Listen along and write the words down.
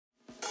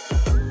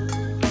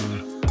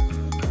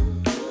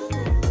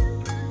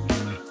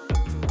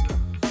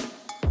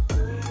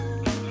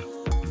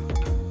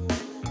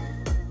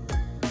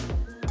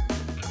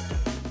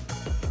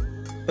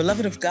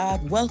Beloved of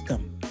God,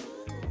 welcome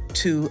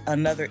to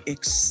another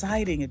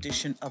exciting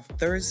edition of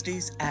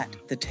Thursdays at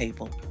the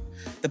Table,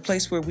 the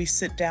place where we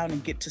sit down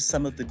and get to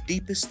some of the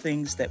deepest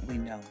things that we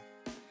know.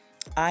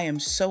 I am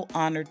so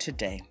honored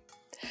today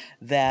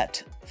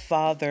that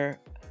Father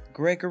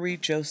Gregory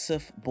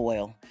Joseph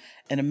Boyle,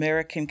 an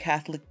American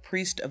Catholic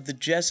priest of the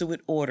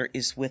Jesuit order,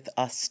 is with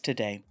us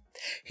today.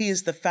 He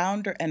is the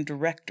founder and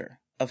director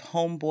of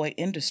Homeboy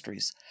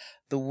Industries,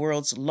 the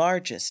world's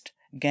largest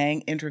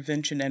gang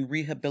intervention and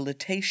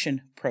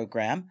rehabilitation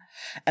program,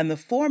 and the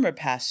former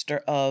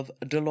pastor of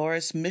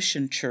Dolores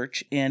Mission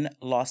Church in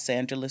Los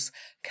Angeles,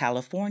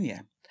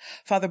 California.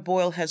 Father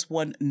Boyle has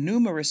won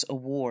numerous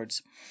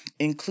awards,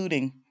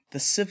 including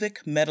the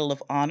Civic Medal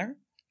of Honor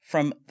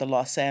from the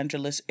Los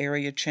Angeles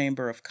Area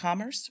Chamber of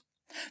Commerce,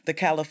 the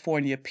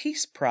California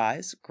Peace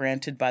Prize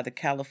granted by the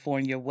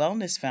California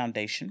Wellness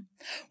Foundation,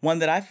 one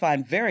that I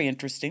find very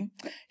interesting.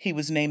 He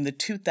was named the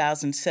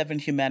 2007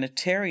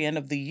 Humanitarian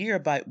of the Year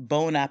by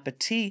Bon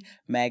Appetit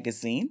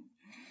magazine,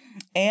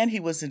 and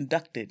he was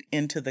inducted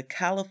into the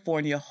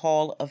California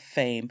Hall of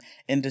Fame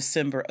in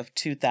December of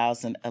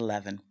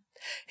 2011.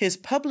 His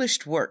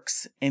published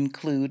works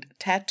include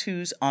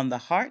Tattoos on the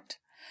Heart,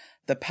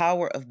 The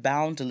Power of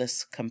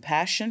Boundless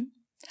Compassion,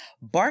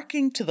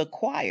 Barking to the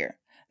Choir,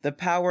 The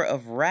Power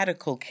of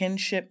Radical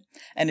Kinship,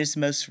 and his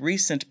most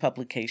recent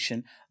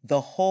publication,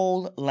 The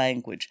Whole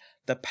Language,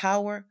 The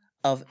Power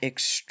of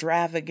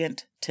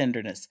Extravagant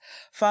Tenderness.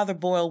 Father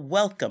Boyle,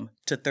 welcome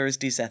to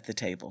Thursdays at the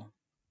Table.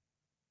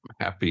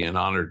 Happy and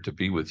honored to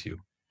be with you.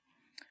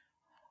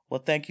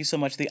 Well, thank you so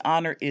much. The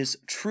honor is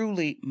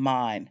truly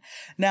mine.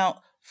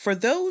 Now, for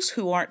those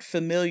who aren't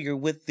familiar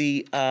with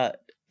the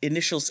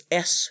initials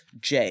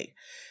SJ,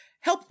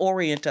 help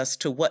orient us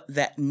to what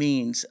that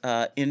means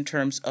in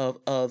terms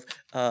of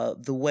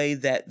the way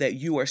that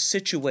you are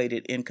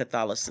situated in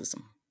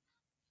Catholicism.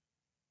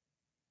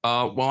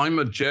 Well, I'm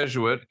a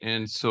Jesuit,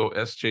 and so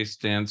SJ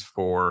stands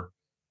for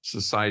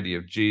Society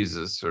of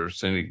Jesus, or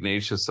St.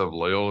 Ignatius of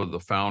Loyola, the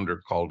founder,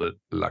 called it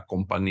La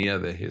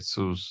Compañía de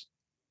Jesús.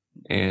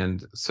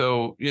 And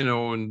so, in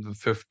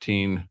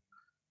the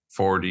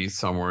 1540s,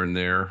 somewhere in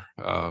there,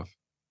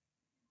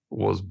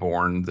 was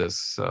born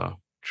this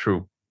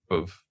troop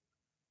of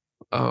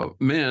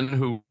men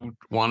who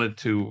wanted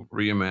to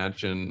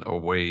reimagine a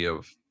way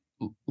of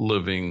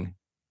living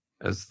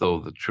as though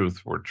the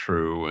truth were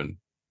true and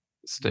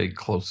stay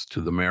close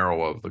to the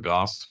marrow of the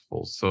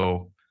gospel.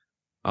 So,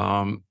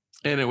 and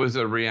it was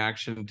a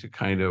reaction to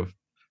kind of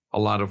a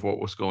lot of what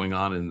was going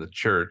on in the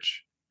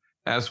church,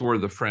 as were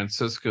the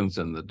Franciscans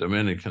and the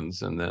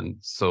Dominicans, and then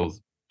so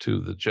to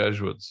the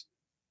Jesuits,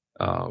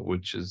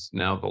 which is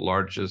now the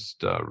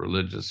largest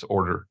religious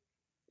order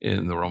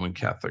in the Roman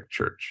Catholic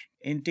Church.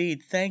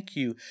 Indeed. Thank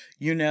you.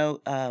 You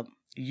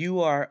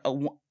are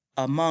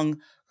among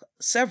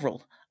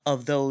several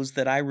of those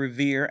that I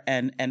revere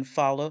and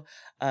follow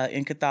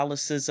in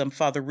Catholicism.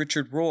 Father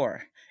Richard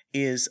Rohr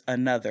is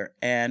another,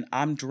 and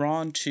I'm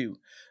drawn to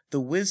the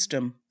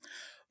wisdom,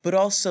 but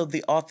also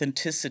the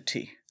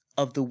authenticity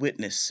of the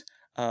witness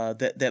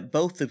that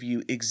both of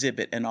you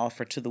exhibit and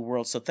offer to the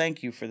world. So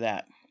thank you for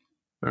that.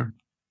 Sure.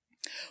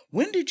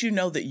 When did you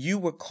know that you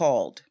were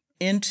called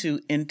into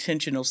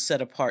intentional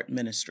set-apart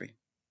ministry?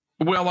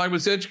 Well, I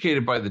was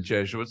educated by the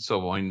Jesuits,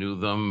 so I knew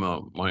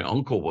them. My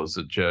uncle was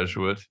a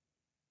Jesuit.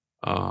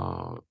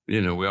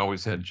 We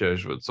always had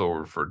Jesuits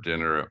over for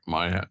dinner at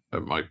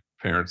my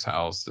parents'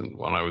 house, and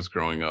when I was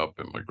growing up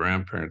at my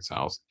grandparents'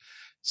 house.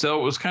 So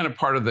it was kind of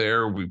part of the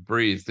air we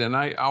breathed, and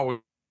I always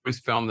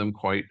found them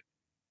quite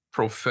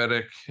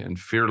prophetic and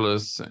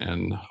fearless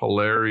and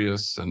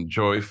hilarious and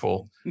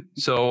joyful.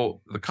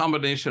 So the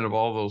combination of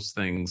all those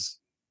things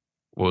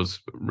was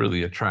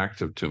really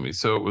attractive to me.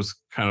 So it was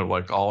kind of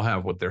like, I'll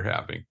have what they're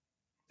having.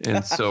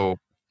 And so,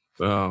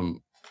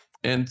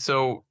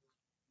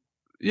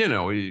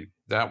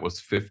 that was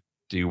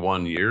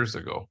 51 years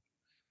ago.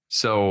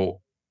 So,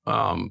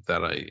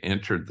 that I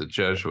entered the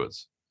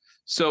Jesuits.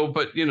 So,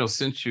 but,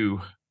 since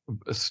you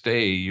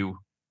stay, you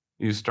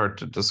start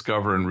to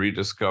discover and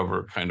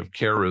rediscover kind of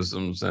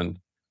charisms and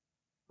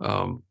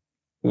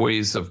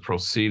ways of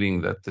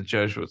proceeding that the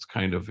Jesuits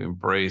kind of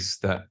embrace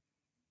that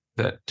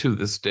to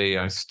this day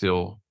I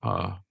still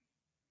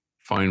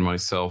find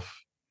myself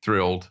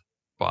thrilled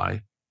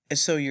by. And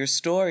so your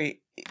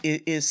story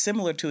is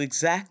similar to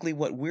exactly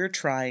what we're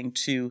trying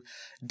to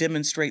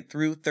demonstrate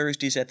through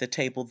Thursdays at the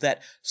Table,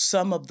 that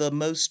some of the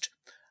most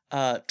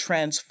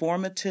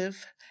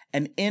transformative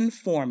and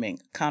informing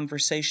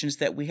conversations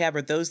that we have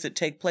are those that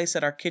take place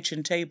at our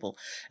kitchen table.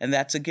 And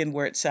that's, again,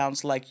 where it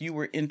sounds like you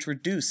were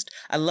introduced.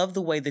 I love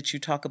the way that you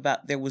talk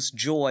about there was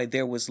joy,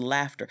 there was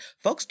laughter.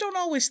 Folks don't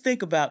always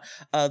think about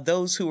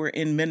those who are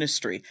in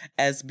ministry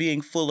as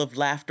being full of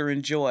laughter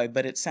and joy,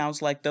 but it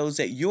sounds like those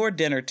at your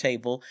dinner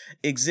table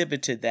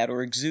exhibited that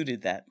or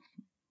exuded that.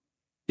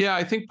 Yeah,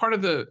 I think part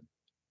of the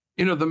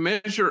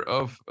measure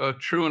of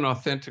true and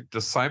authentic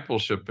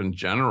discipleship in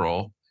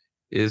general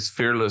is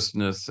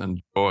fearlessness and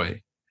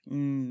joy.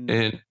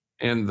 And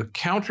the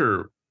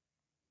counter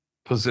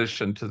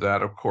position to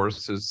that, of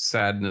course, is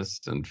sadness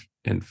and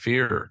and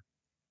fear.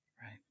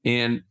 Right.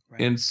 And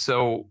Right. and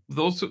so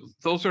those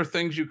are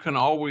things you can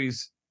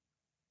always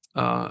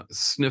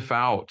sniff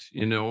out.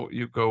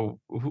 You go,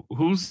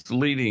 who's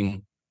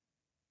leading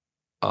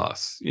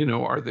us?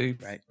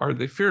 Right. Are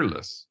they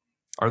fearless?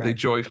 Are they Right.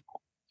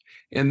 joyful?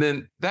 And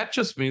then that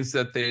just means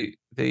that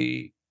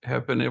they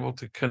have been able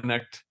to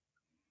connect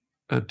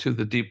to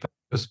the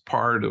deepest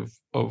part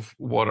of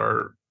what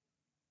our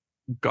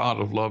God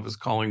of love is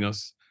calling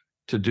us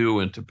to do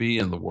and to be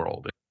in the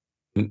world.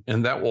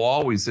 And that will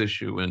always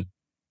issue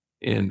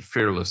in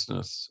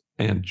fearlessness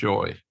and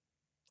joy.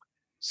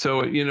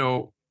 So,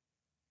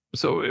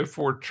 so if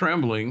we're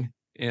trembling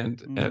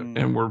and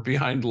we're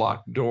behind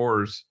locked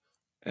doors,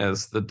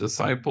 as the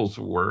disciples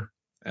were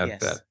at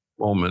Yes. that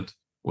moment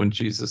when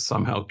Jesus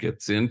somehow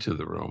gets into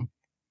the room,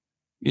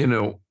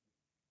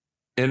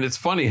 and it's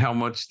funny how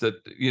much that,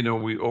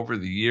 we over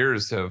the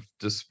years have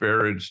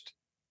disparaged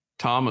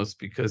Thomas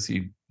because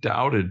he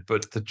doubted,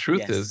 but the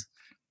truth Yes. is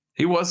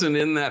he wasn't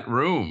in that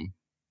room.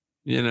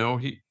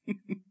 He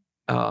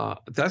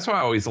that's why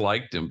I always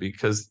liked him,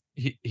 because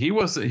he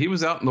was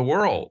out in the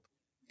world.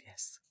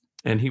 Yes.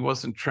 And he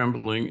wasn't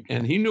trembling,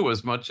 and he knew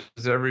as much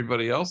as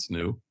everybody else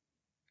knew,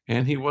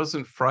 and he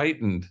wasn't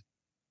frightened.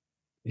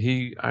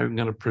 He, I'm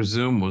going to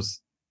presume,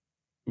 was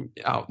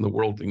out in the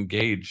world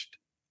engaged.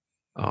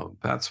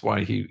 That's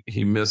why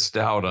he missed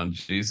out on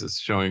Jesus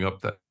showing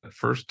up that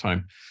first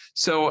time.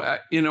 So,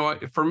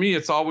 for me,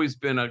 it's always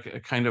been a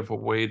kind of a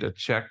way to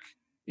check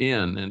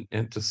in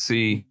and to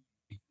see,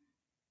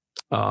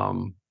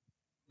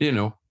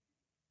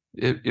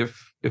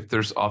 if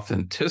there's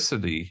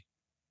authenticity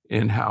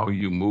in how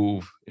you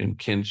move in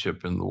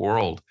kinship in the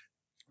world.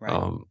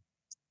 Right.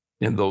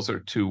 And those are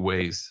two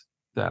ways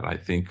that I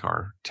think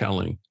are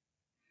telling.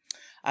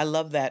 I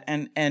love that.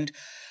 And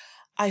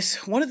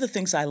one of the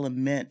things I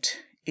lament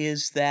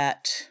is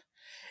that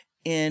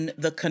in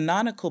the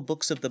canonical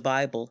books of the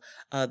Bible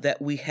that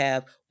we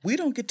have, we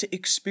don't get to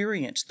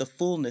experience the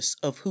fullness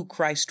of who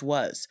Christ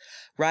was,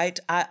 right?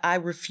 I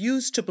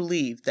refuse to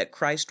believe that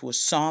Christ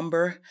was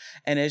somber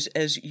and as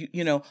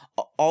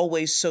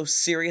always so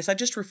serious. I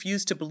just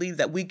refuse to believe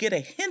that. We get a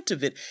hint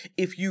of it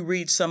if you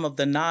read some of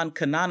the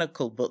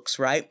non-canonical books,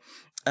 right?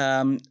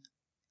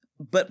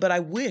 But I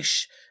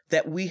wish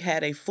that we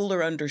had a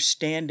fuller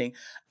understanding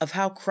of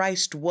how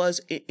Christ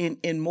was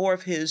in more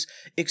of his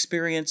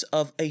experience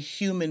of a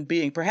human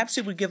being. Perhaps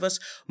it would give us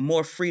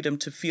more freedom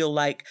to feel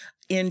like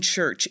in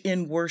church,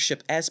 in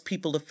worship, as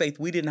people of faith,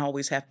 we didn't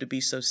always have to be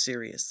so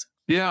serious.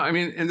 Yeah, I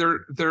mean, and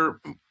there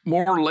are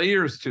more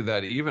layers to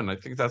that even. I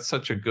think that's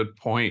such a good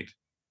point,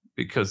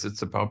 because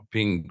it's about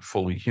being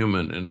fully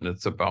human, and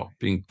it's about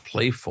being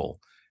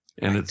playful,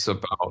 and Right. it's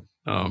about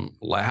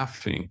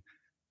laughing,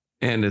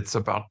 and it's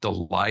about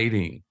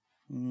delighting.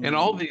 And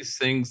all these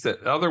things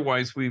that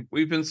otherwise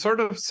we've been sort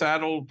of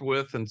saddled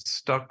with and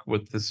stuck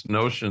with this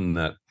notion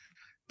that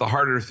the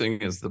harder thing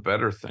is the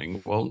better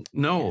thing. Well,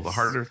 no, Yes. the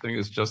harder thing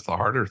is just the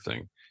harder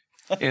thing.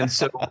 And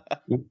so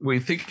we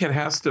think it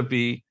has to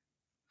be,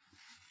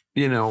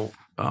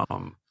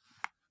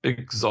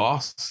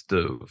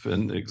 exhaustive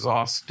and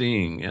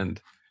exhausting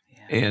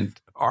and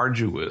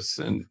arduous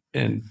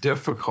and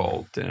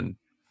difficult and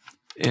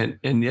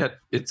yet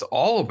it's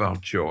all about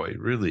joy,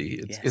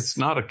 really. It's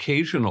not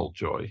occasional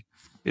joy.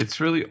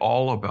 It's really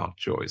all about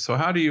joy. So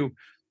how do you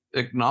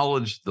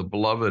acknowledge the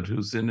beloved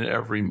who's in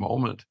every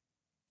moment,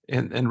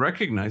 and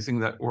recognizing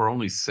that we're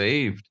only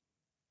saved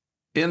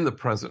in the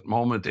present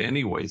moment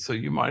anyway? So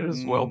you might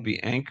as well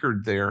be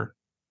anchored there,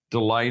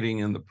 delighting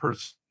in the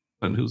person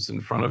who's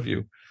in front of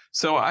you.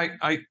 So I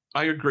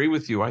agree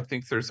with you. I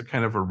think there's a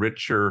kind of a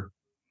richer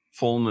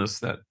fullness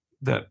that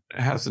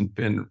hasn't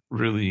been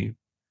really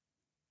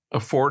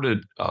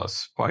afforded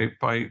us by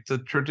the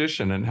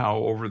tradition, and how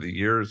over the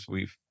years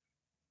we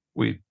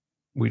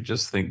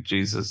just think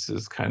Jesus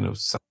is kind of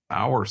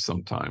sour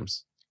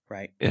sometimes,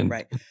 Right. and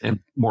Right. and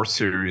more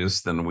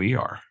serious than we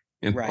are.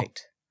 Right.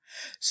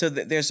 So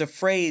there's a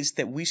phrase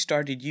that we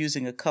started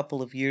using a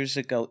couple of years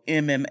ago,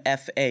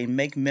 MMFA,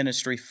 make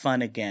ministry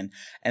fun again.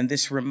 And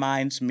this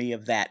reminds me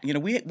of that.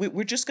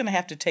 We're just going to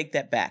have to take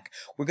that back.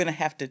 We're going to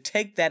have to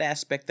take that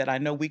aspect that I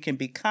know we can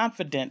be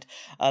confident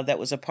that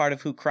was a part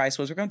of who Christ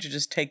was. We're going to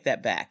just take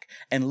that back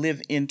and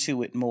live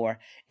into it more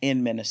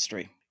in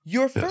ministry.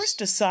 Your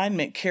first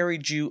assignment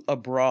carried you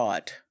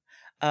abroad.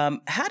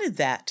 How did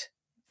that?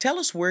 Tell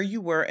us where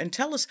you were and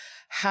tell us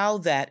how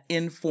that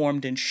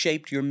informed and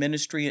shaped your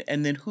ministry,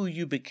 and then who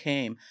you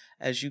became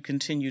as you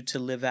continued to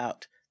live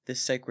out this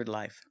sacred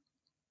life.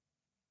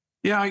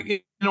 Yeah,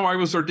 I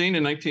was ordained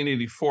in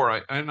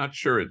 1984. I'm not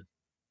sure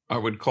I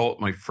would call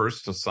it my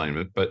first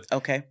assignment, but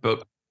okay.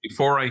 But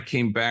before I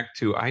came back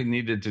I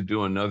needed to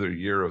do another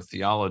year of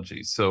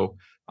theology. So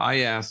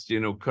I asked,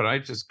 could I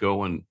just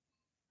go and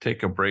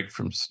take a break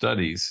from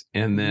studies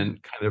and then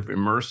kind of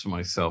immerse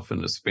myself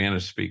in a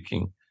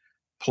Spanish-speaking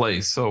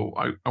place. So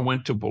I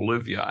went to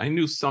Bolivia. I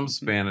knew some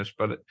Spanish,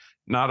 but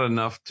not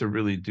enough to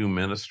really do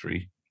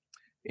ministry.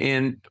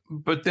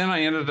 But then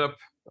I ended up,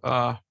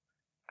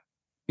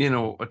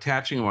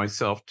 attaching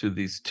myself to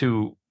these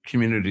two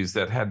communities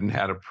that hadn't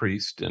had a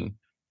priest in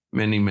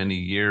many, many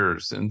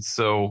years. And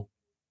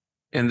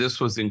this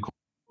was in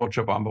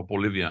Cochabamba,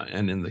 Bolivia,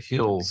 and in the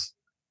hills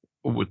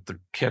with the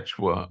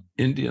Quechua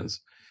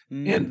Indians.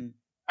 And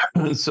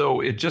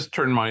so it just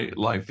turned my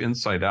life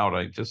inside out.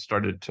 I just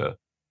started to,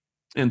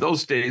 in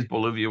those days,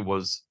 Bolivia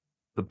was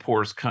the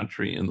poorest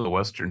country in the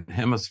Western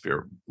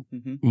Hemisphere,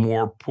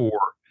 more poor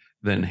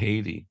than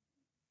Haiti.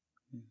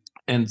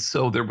 And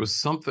so there was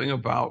something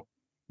about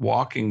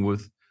walking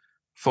with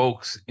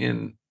folks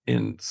in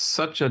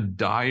such a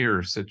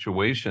dire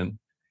situation,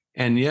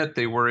 and yet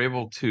they were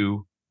able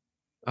to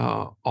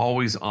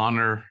always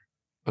honor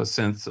a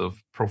sense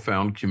of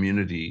profound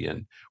community,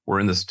 and we're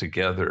in this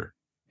together.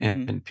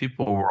 And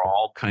people were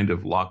all kind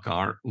of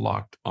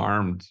locked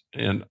armed,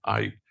 and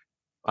I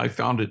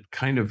found it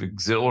kind of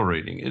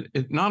exhilarating.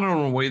 It not in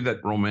a way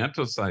that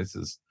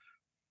romanticizes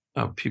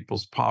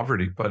people's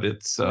poverty, but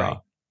it's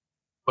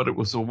but it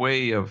was a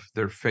way of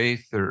their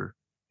faith, their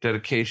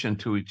dedication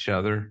to each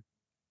other,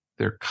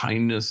 their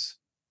kindness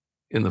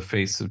in the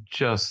face of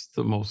just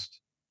the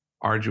most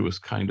arduous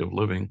kind of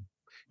living.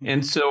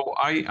 And so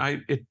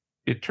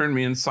it turned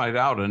me inside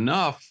out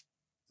enough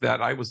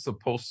that I was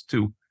supposed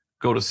to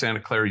go to Santa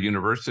Clara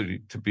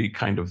University to be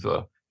kind of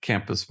the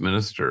campus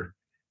minister.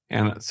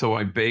 And so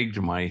I begged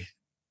my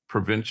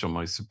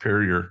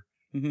superior,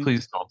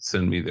 please don't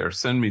send me there.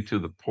 Send me to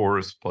the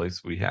poorest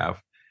place we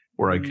have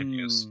where I could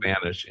use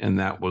Spanish. And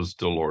that was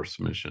Dolores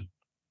Mission.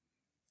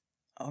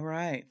 All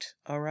right.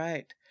 All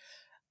right.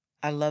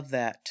 I love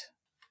that.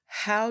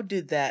 How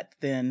did that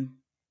then,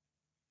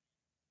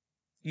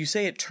 you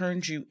say it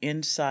turned you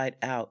inside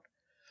out.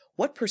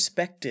 What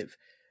perspective,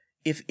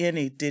 if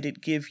any, did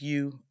it give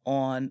you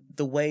on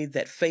the way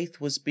that faith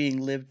was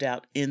being lived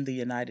out in the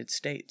United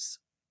States?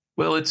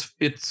 Well, it's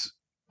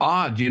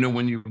odd,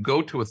 when you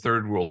go to a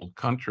third world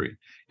country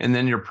and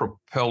then you're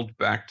propelled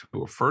back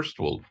to a first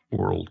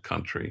world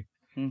country.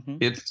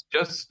 It's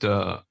just,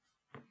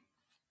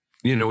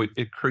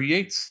 it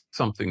creates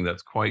something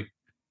that's quite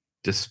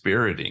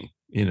dispiriting.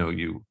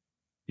 You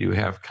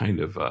have kind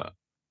of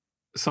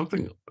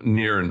something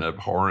near an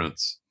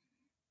abhorrence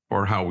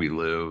for how we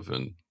live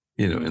and,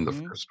 in the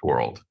first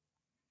world.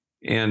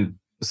 And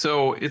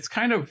so it's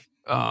kind of,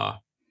 at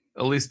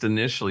least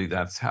initially,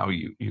 that's how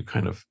you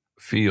kind of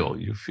feel.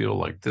 You feel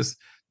like there's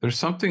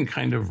something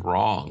kind of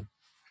wrong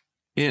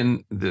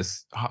in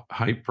this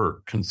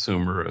hyper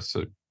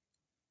consumeristic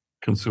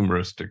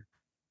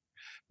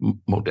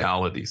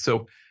modality.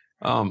 So,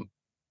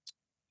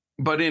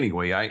 but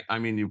anyway, I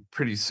mean, you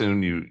pretty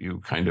soon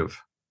you kind of,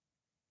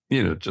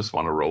 just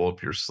want to roll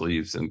up your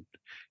sleeves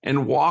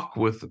and walk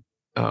with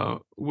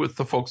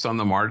the folks on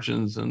the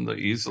margins and the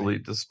easily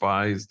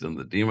despised and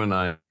the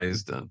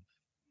demonized and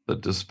the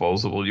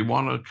disposable. You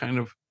want to kind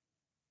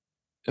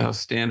of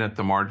stand at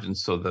the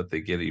margins so that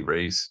they get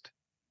erased,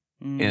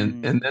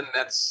 and then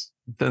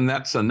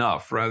that's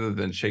enough. Rather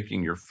than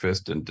shaking your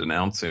fist and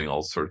denouncing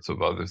all sorts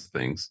of other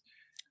things,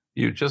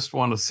 you just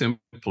want to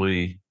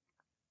simply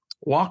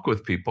walk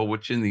with people,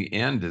 which in the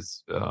end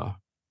is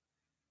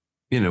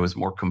is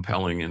more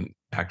compelling and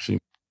actually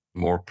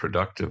more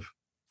productive.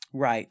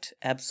 Right,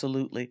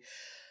 absolutely.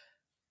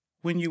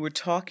 When you were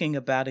talking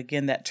about,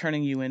 again, that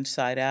turning you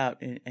inside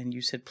out, and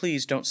you said,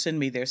 please don't send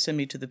me there, send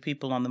me to the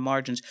people on the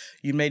margins,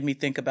 you made me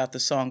think about the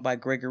song by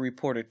Gregory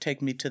Porter,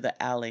 Take Me to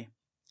the Alley,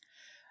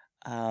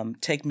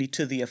 Take Me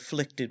to the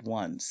Afflicted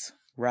Ones,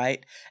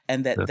 right?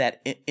 And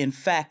that in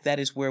fact, that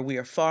is where we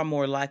are far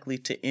more likely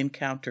to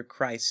encounter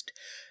Christ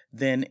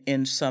than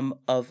in some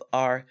of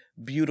our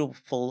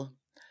beautiful,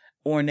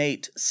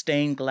 ornate,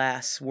 stained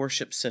glass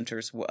worship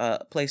centers,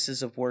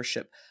 places of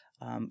worship.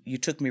 You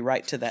took me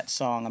right to that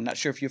song. I'm not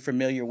sure if you're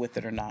familiar with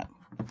it or not.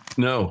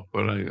 No,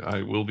 but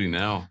I will be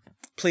now.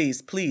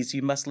 Please,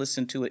 you must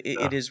listen to it.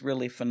 It is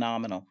really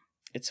phenomenal.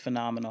 It's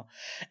phenomenal.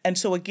 And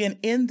so again,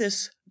 in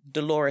this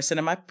Dolores, and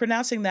am I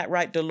pronouncing that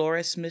right,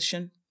 Dolores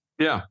Mission?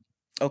 Yeah.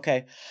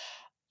 Okay.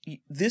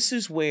 This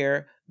is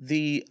where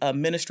the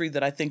ministry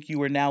that I think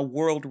you are now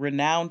world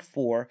renowned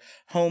for,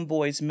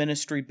 Homeboy's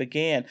ministry,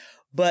 began.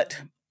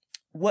 But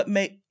what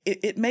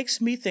it makes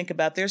me think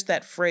about, there's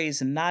that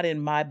phrase, not in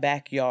my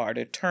backyard,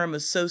 a term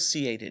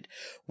associated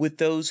with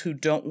those who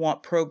don't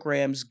want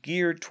programs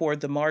geared toward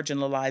the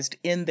marginalized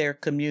in their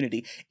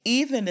community,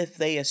 even if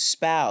they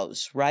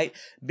espouse, right,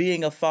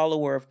 being a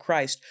follower of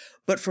Christ.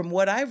 But from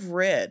what I've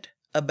read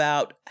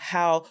about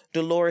how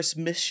Dolores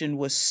Mission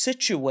was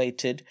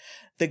situated,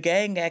 the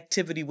gang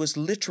activity was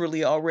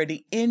literally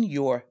already in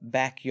your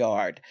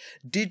backyard.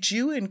 Did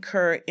you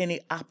incur any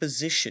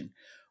opposition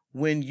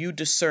when you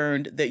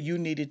discerned that you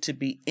needed to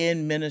be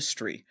in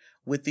ministry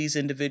with these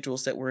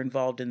individuals that were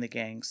involved in the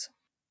gangs?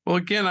 Well,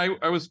 again,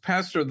 I was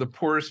pastor of the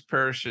poorest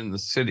parish in the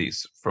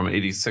cities from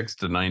 86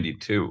 to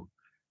 92.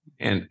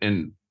 And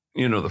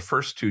the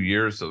first 2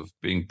 years of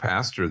being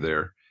pastor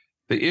there,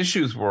 the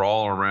issues were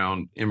all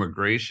around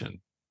immigration.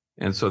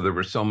 And so there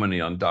were so many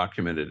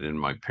undocumented in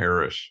my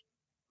parish.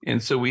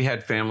 And so we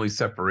had family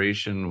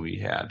separation. We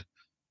had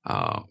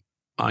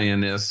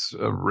INS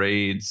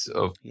raids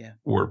of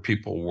where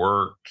people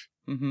worked.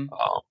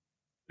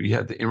 you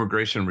had the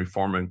Immigration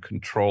Reform and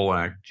Control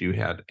Act, you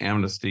had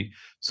amnesty.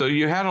 So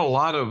you had a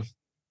lot of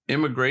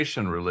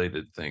immigration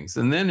related things.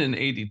 And then in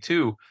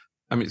 88,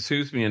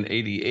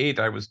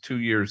 I was 2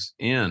 years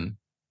in.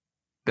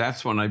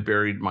 That's when I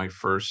buried my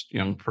first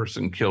young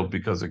person killed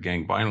because of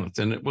gang violence.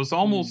 And it was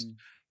almost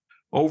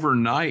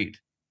overnight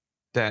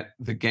that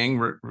the gang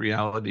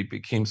reality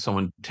became so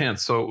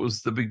intense. So it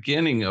was the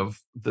beginning of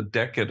the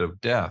decade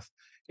of death,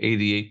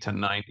 88 to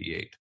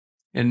 98.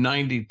 And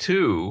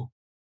 92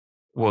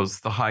 was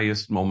the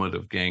highest moment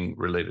of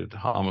gang-related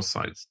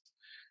homicides.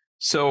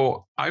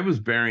 So I was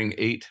burying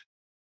 8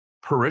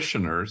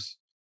 parishioners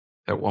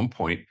at one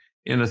point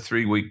in a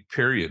 3-week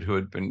period who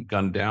had been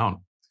gunned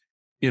down,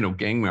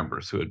 gang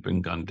members who had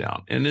been gunned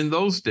down. And in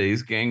those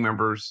days, gang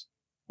members,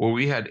 well,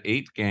 we had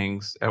 8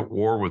 gangs at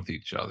war with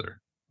each other,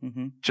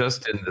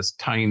 just in this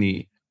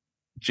tiny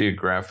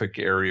geographic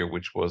area,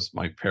 which was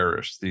my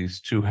parish,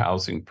 these 2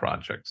 housing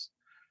projects.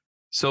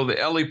 So the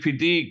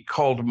LAPD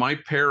called my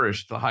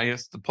parish the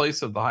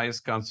place of the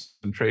highest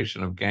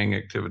concentration of gang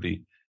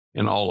activity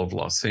in all of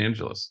Los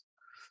Angeles.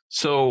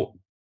 So,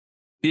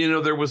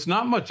 there was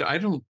not much.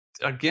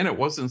 It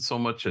wasn't so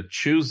much a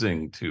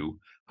choosing to,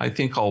 I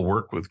think I'll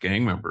work with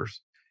gang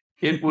members.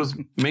 It was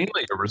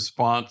mainly a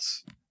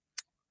response,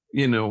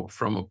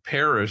 from a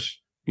parish,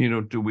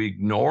 do we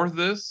ignore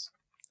this?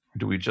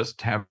 Do we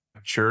just have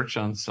church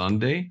on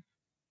Sunday?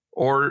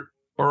 Or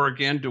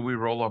again, do we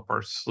roll up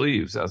our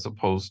sleeves as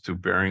opposed to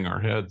burying our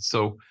heads?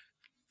 So,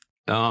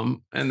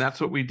 and that's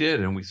what we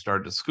did. And we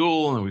started a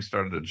school, and we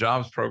started a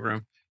jobs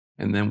program,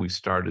 and then we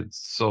started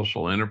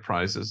social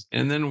enterprises,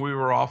 and then we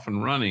were off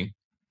and running.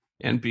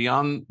 And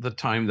beyond the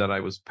time that I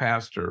was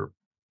pastor,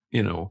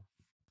 Homeboy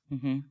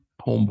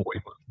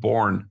was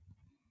born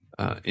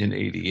in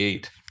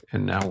 88,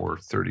 and now we're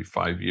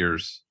 35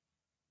 years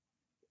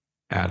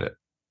at it.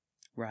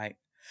 Right.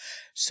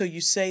 So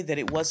you say that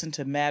it wasn't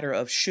a matter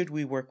of should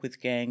we work with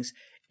gangs.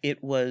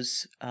 It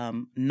was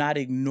not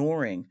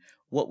ignoring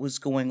what was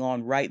going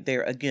on right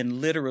there,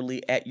 again,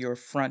 literally at your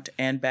front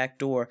and back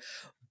door.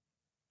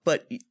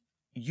 But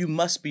you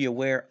must be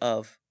aware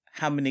of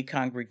how many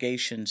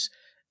congregations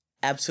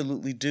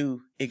absolutely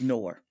do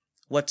ignore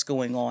what's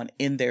going on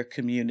in their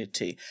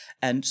community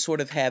and sort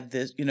of have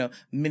this,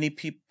 many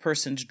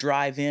persons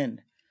drive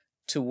in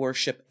to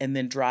worship and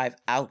then drive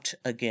out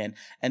again.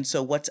 And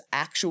so what's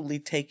actually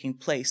taking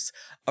place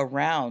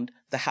around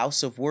the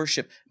house of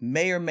worship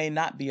may or may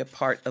not be a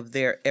part of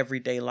their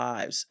everyday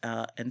lives.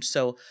 And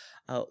so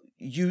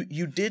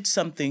you did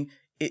something.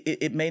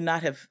 It may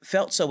not have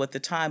felt so at the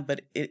time,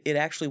 but it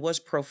actually was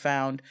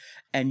profound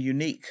and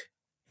unique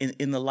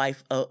in the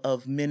life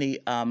of many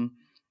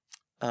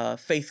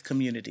faith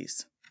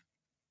communities.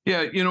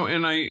 Yeah,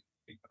 and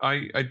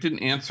I didn't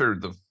answer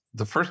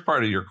the first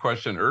part of your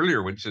question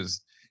earlier, which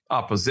is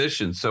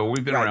opposition. So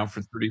we've been around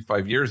for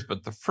 35 years,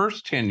 but the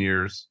first 10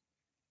 years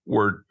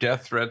were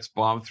death threats,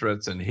 bomb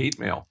threats, and hate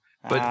mail,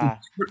 but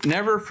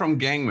never from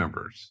gang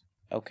members.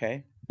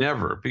 Okay.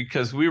 Never,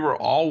 because we were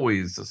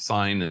always a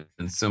sign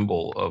and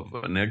symbol of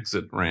an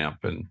exit ramp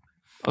and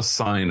a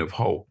sign of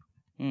hope.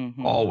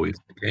 Always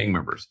gang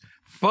members.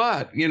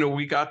 But,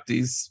 we got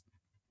these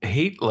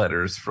hate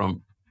letters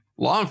from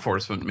law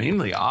enforcement,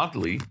 mainly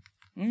oddly,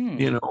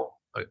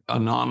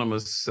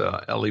 anonymous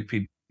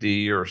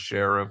LAPD or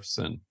sheriffs,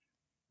 and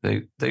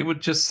they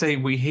would just say,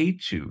 "We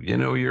hate you.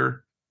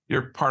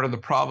 You're part of the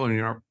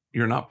problem.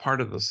 You're not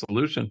part of the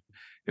solution."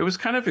 It was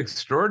kind of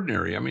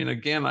extraordinary. I mean,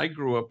 again, I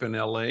grew up in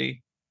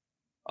LA,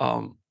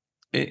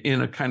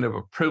 in a kind of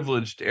a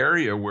privileged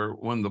area where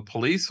when the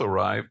police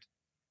arrived,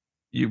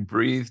 you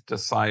breathed a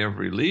sigh of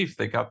relief.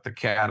 They got the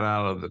cat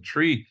out of the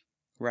tree.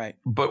 Right.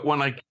 But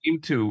when I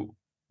came to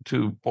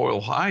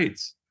Boyle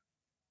Heights,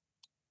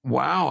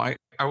 wow,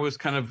 I was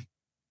kind of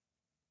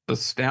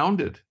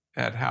astounded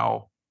at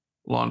how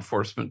law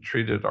enforcement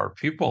treated our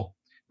people.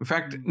 In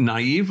fact,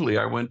 naively,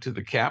 I went to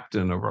the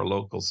captain of our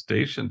local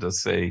station to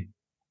say,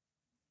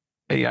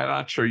 "Hey, I'm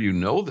not sure you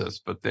know this,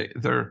 but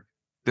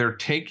they're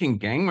taking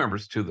gang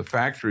members to the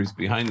factories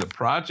behind the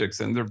projects,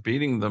 and they're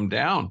beating them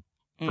down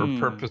for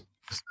purposes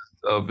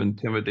of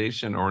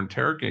intimidation or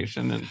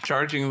interrogation and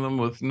charging them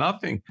with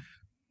nothing."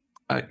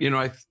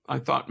 I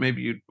thought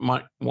maybe you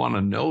might want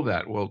to know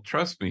that. Well,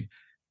 trust me,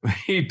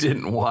 he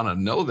didn't want to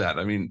know that.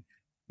 I mean,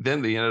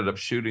 then they ended up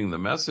shooting the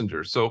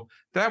messenger. So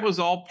that was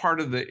all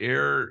part of the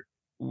air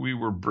we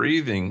were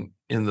breathing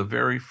in the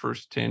very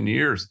first 10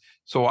 years.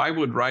 So I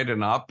would write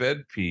an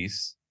op-ed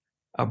piece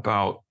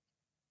about,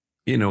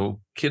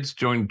 kids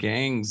join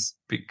gangs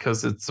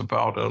because it's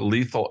about a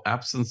lethal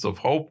absence of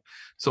hope.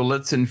 So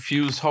let's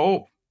infuse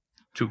hope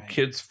to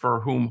kids for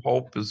whom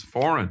hope is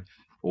foreign.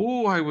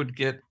 Oh, I would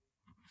get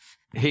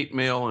hate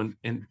mail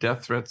and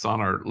death threats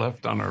on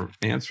our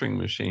answering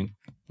machine.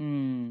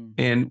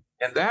 And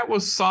that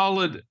was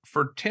solid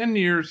for 10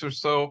 years or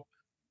so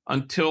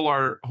until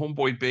our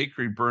Homeboy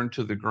Bakery burned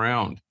to the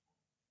ground.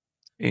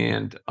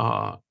 And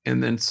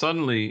then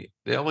suddenly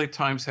the LA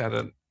Times had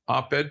an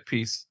op-ed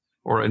piece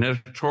or an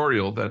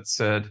editorial that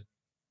said,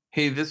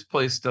 "Hey, this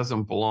place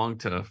doesn't belong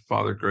to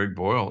Father Greg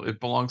Boyle. It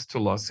belongs to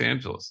Los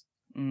Angeles."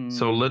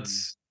 So Mm.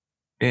 let's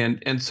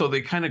and so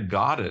they kind of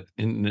got it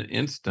in an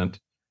instant.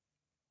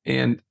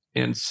 And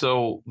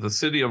so the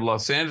city of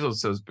Los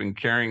Angeles has been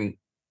carrying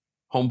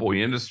Homeboy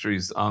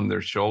Industries on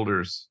their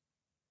shoulders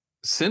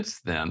since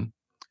then.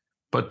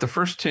 But the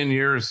first 10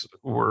 years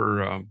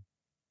were,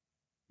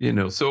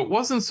 so it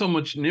wasn't so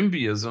much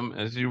NIMBYism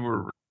as you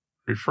were Right,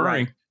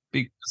 referring,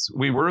 because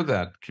we were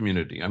that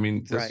community. I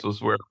mean, this right,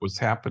 was where it was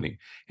happening.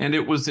 And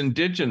it was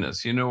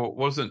indigenous. It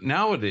wasn't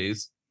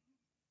nowadays.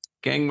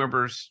 Gang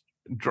members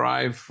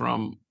drive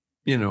from,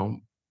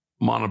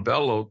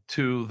 Montebello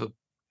to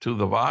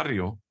the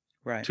barrio,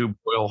 right. to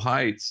Boyle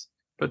Heights,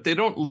 but they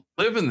don't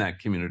live in that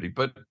community.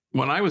 But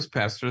when I was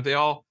pastor,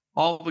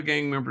 all the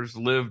gang members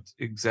lived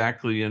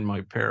exactly in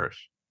my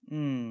parish.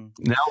 Mm.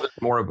 Now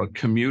it's more of a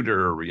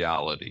commuter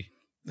reality.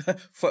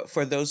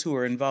 For those who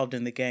are involved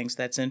in the gangs,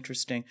 that's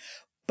interesting.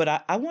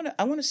 But I want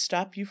to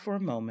stop you for a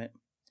moment,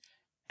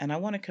 and I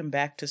want to come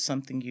back to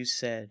something you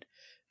said,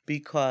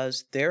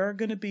 because there are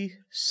going to be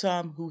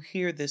some who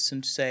hear this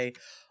and say,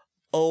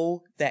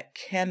 "Oh, that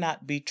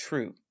cannot be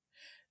true."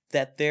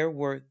 That there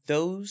were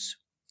those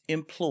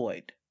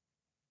employed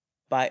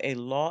by a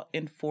law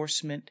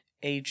enforcement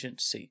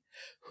agency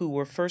who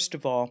were, first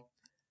of all,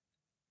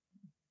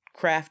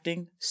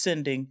 crafting,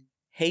 sending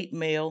hate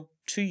mail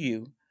to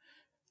you,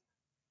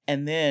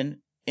 and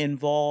then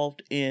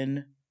involved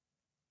in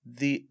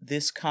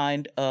this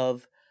kind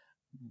of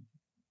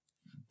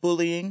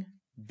bullying,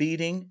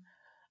 beating,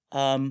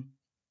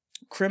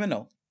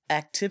 criminal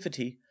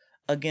activity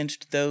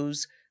against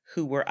those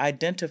who were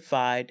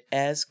identified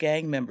as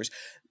gang members.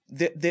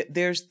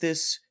 There's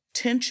this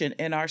tension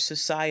in our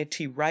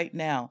society right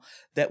now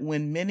that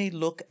when many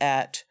look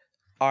at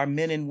our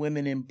men and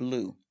women in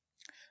blue,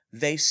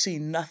 they see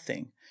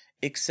nothing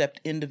except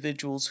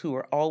individuals who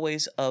are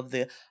always of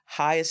the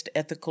highest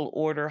ethical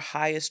order,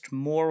 highest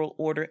moral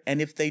order.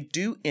 And if they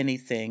do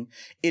anything,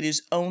 it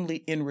is only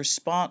in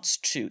response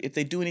to, if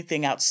they do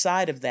anything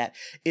outside of that,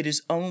 it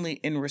is only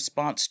in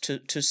response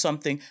to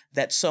something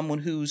that someone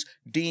who's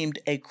deemed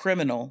a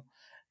criminal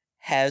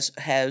has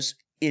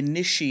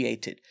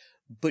initiated.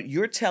 But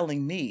you're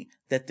telling me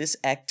that this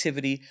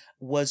activity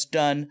was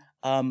done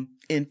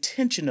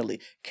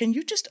intentionally. Can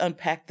you just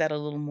unpack that a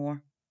little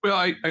more? Well,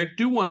 I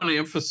do want to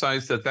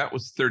emphasize that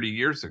was 30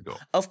 years ago.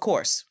 Of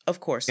course, of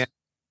course. And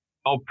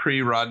all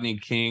pre-Rodney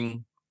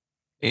King.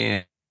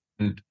 And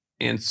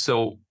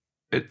so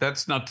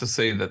that's not to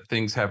say that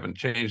things haven't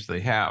changed.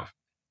 They have.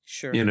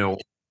 Sure.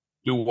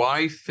 Do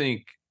I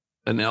think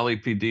an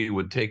LAPD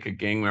would take a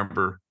gang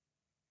member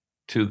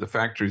to the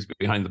factories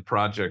behind the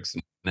projects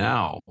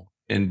now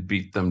and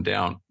beat them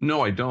down?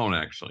 No, I don't,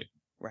 actually.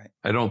 Right.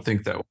 I don't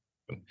think that would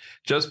happen.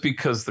 Just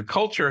because the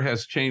culture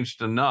has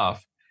changed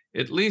enough,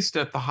 at least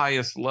at the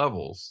highest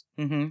levels,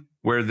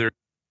 where there's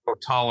no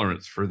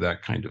tolerance for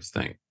that kind of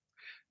thing.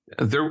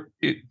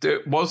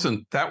 That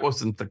wasn't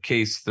the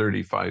case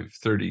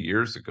 30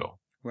 years ago.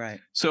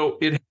 Right. So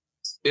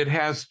it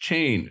has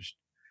changed,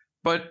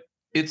 but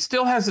it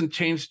still hasn't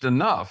changed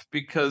enough,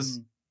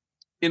 because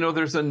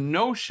there's a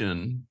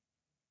notion,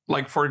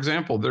 like, for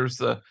example, there's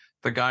the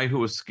guy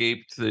who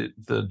escaped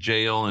the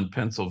jail in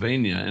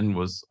Pennsylvania and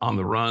was on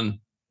the run.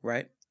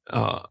 Right.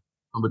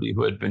 Somebody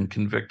who had been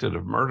convicted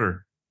of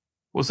murder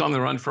was on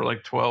the run for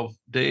like 12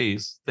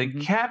 days. They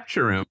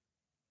capture him,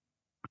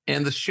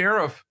 and the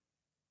sheriff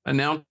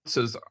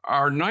announces,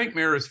 "Our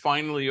nightmare is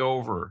finally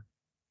over,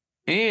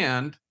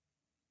 and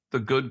the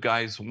good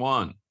guys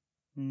won."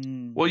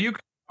 Well, you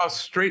can draw a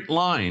straight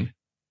line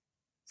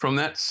from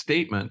that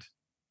statement,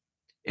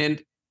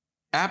 and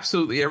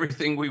absolutely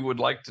everything we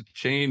would like to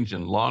change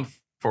in law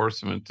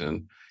enforcement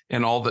and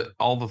all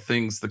the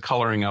things, the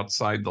coloring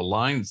outside the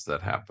lines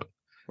that happen.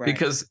 Right.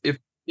 Because if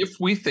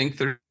we think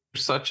there's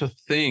such a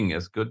thing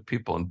as good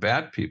people and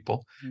bad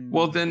people,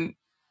 well, then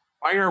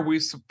why are we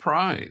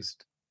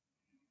surprised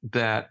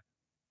that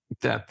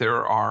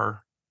there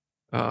are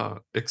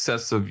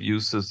excessive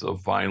uses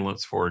of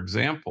violence, for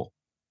example?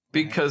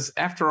 Because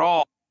after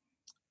all,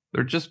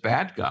 they're just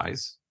bad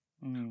guys,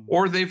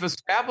 or they've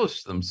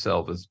established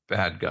themselves as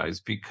bad guys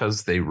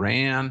because they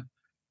ran,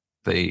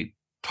 they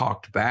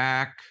talked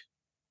back,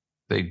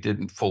 they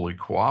didn't fully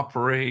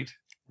cooperate.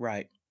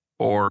 Right.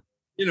 Or,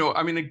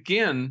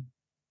 again,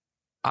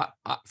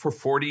 for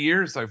 40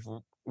 years, I've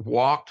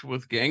walked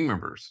with gang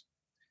members,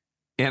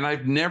 and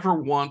I've never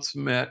once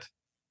met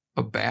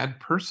a bad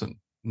person.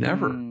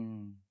 Never.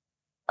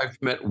 I've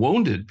met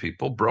wounded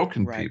people,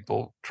 broken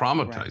people,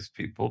 traumatized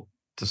people,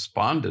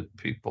 despondent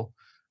people,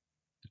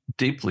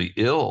 deeply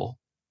ill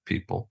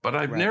people, but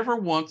I've never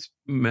once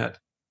met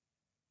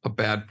a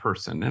bad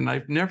person. And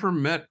I've never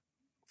met,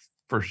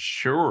 for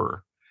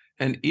sure,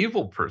 an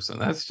evil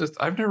person.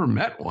 I've never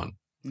met one.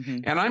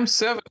 And I'm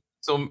 7,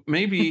 so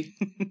maybe,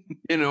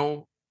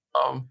 I've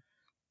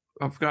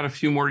got a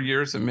few more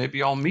years and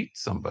maybe I'll meet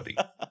somebody.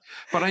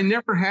 But I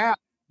never have,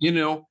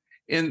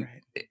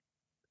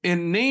 and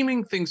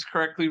naming things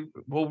correctly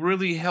will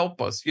really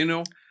help us.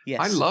 Yes.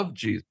 I love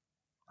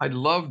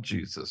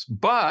Jesus,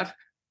 but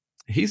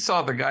he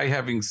saw the guy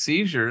having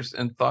seizures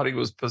and thought he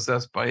was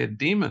possessed by a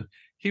demon.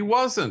 He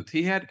wasn't.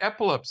 He had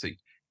epilepsy.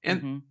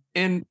 And Mm-hmm.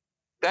 and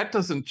that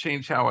doesn't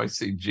change how I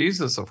see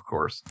Jesus, of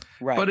course.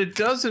 Right. But it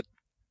doesn't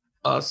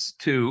us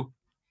to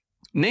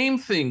name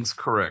things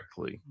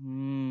correctly.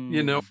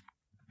 You know,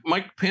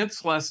 Mike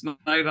Pence last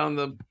night on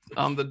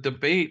the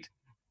debate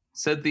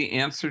said the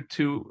answer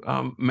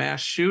to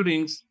mass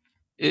shootings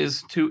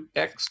is to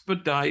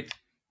expedite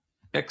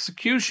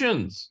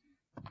executions.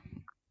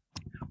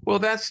 Well,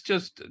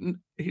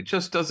 he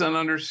just doesn't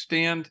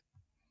understand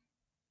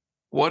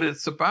what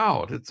it's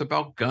about. It's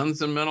about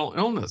guns and mental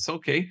illness.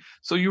 Okay,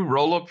 so you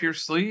roll up your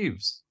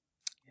sleeves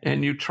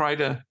and you try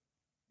to,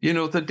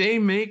 the day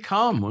may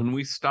come when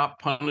we stop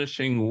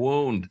punishing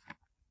wound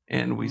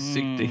and we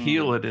seek to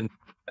heal it.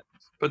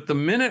 But the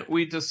minute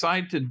we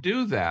decide to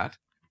do that,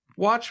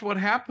 watch what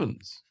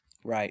happens.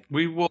 Right.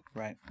 We will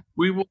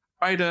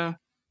try to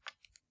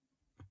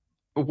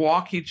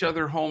walk each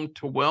other home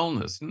to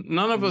wellness.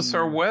 None of us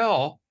are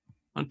well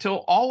until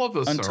all of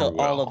us are well. Until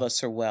all of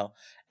us are well.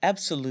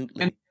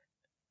 Absolutely.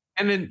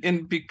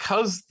 And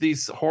because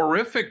these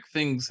horrific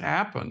things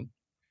happen,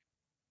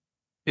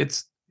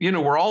 it's,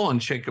 we're all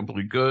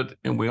unshakably good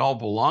and we all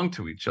belong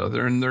to each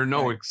other and there are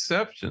no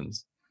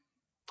exceptions.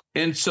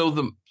 And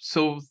so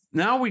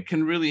now we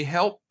can really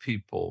help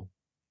people,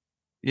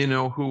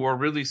 who are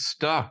really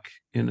stuck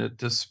in a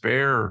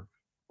despair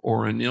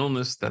or an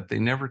illness that they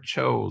never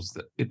chose,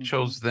 that it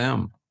chose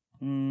them.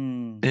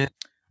 And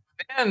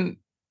then,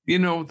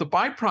 the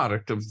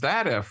byproduct of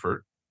that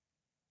effort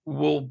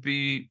will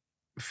be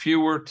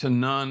fewer to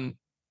none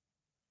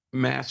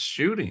mass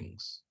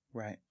shootings.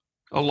 Right.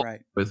 Along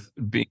with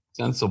being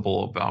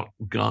sensible about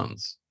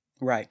guns.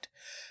 Right.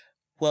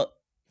 Well,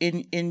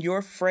 in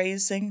your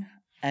phrasing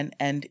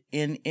and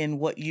in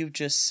what you've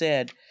just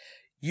said,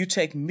 you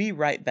take me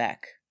right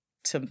back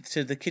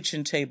to the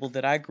kitchen table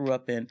that I grew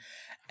up in.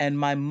 And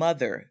my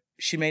mother,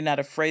 she may not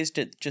have phrased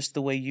it just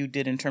the way you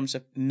did in terms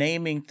of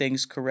naming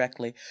things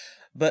correctly,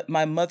 but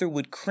my mother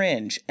would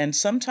cringe and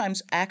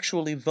sometimes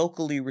actually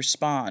vocally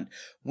respond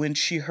when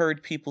she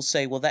heard people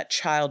say, well, that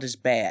child is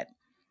bad.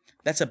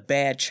 That's a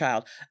bad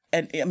child.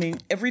 And I mean,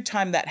 every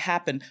time that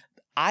happened,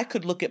 I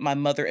could look at my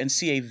mother and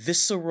see a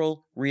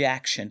visceral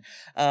reaction.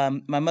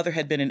 My mother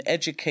had been an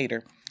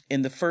educator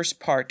in the first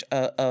part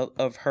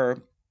of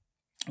her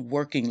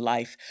working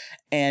life.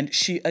 And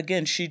she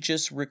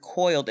just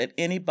recoiled at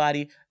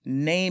anybody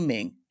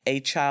naming a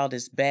child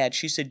as bad.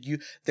 She said,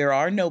 there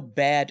are no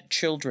bad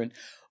children.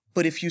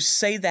 But if you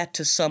say that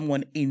to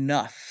someone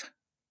enough,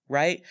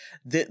 right,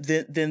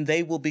 then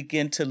they will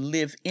begin to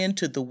live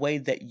into the way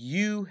that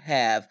you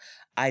have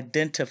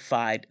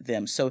identified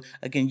them. So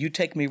again, you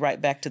take me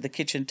right back to the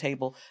kitchen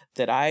table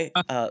that I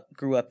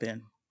grew up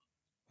in,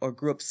 or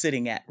grew up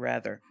sitting at,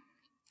 rather.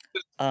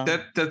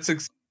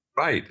 That's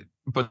right.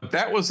 But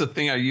that was the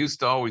thing I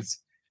used to always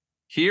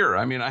hear.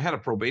 I mean, I had a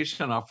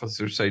probation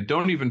officer say,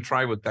 don't even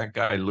try with that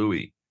guy,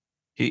 Louis.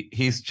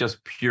 He's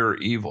just pure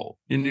evil.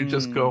 And you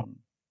just go,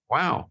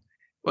 wow.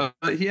 Well,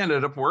 he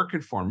ended up working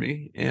for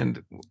me.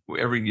 And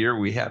every year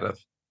we had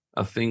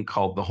a thing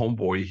called the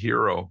Homeboy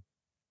Hero.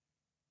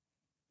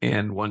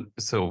 And we've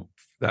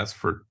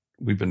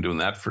been doing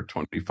that for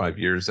 25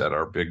 years at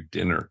our big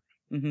dinner.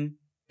 Mm-hmm.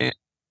 And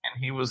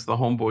he was the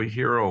Homeboy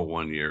Hero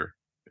one year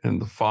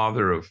and the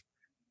father of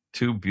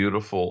 2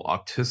 beautiful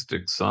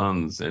autistic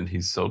sons. And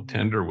he's so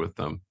tender with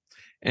them.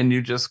 And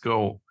you just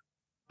go,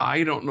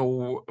 I don't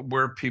know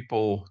where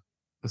people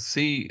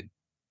see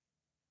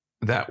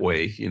that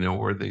way,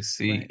 where they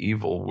see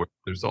evil, where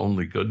there's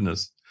only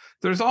goodness.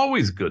 There's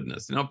always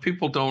goodness.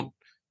 People don't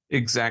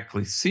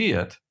exactly see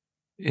it.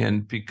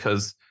 And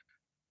because,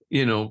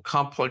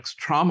 complex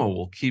trauma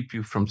will keep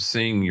you from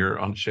seeing your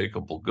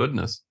unshakable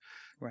goodness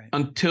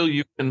until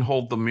you can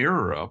hold the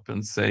mirror up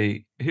and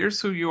say,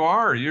 here's who you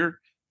are. You're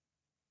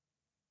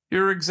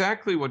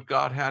exactly what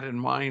God had in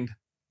mind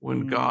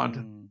when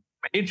God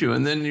made you.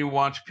 And then you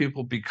watch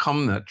people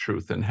become that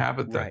truth,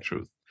 inhabit that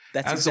truth.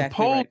 That's as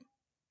exactly opposed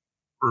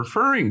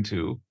referring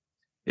to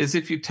is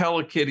if you tell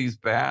a kid he's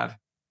bad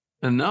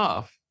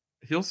enough,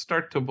 he'll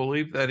start to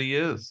believe that he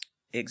is.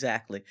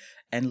 Exactly.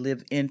 And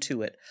live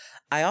into it.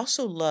 I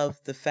also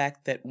love the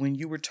fact that when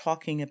you were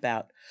talking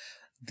about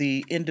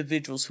the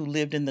individuals who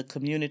lived in the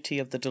community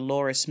of the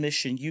Dolores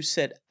Mission, you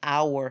said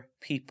our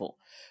people.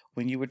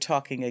 When you were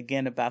talking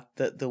again about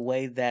the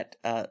way that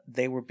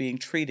they were being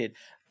treated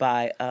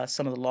by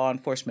some of the law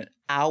enforcement,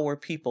 our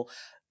people,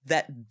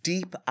 that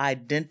deep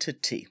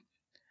identity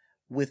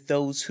with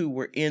those who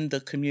were in the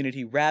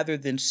community, rather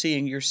than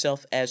seeing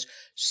yourself as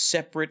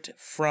separate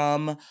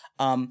from,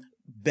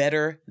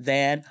 better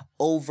than,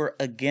 over,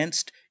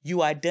 against,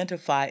 you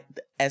identify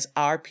as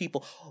our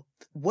people.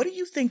 What do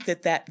you think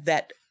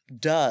that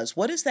does?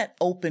 What does that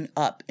open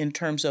up in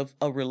terms of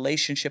a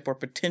relationship or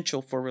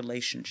potential for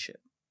relationship?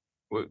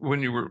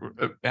 When you were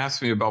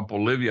asking me about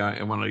Bolivia,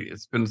 and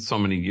it's been so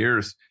many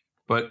years,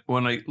 but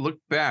when I look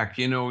back,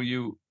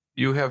 you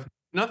have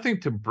nothing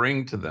to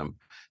bring to them,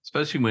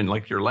 especially when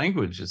your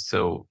language is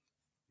so,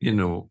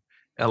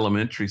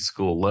 elementary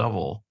school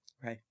level.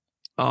 Right.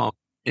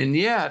 And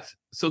yet,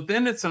 so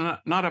then it's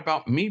not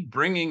about me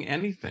bringing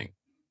anything.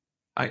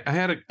 I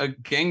had a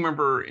gang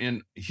member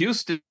in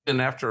Houston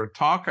after a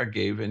talk I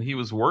gave, and he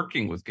was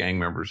working with gang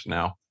members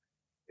now.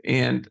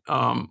 And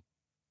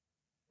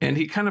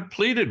he kind of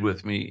pleaded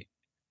with me.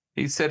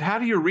 He said, "How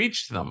do you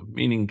reach them?"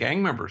 Meaning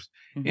gang members.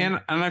 Mm-hmm.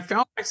 And I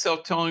found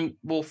myself telling,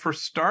 well, for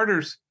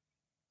starters,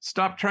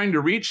 stop trying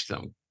to reach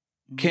them.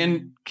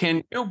 Mm-hmm.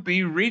 Can you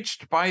be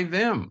reached by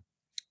them?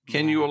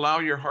 Can you allow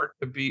your heart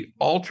to be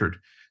altered?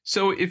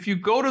 So if you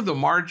go to the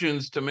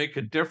margins to make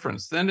a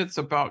difference, then it's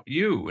about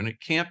you, and it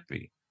can't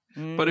be.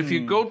 Mm-hmm. But if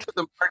you go to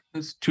the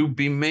margins to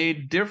be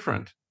made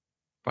different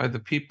by the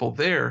people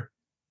there,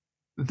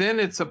 then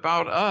it's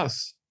about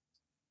us,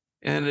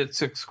 and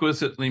it's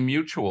exquisitely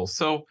mutual.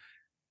 So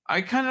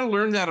I kind of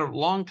learned that a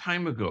long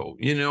time ago.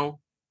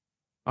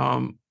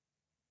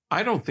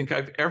 I don't think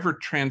I've ever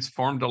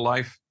transformed a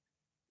life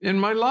in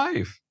my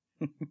life,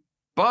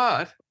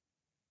 but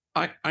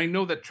I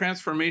know that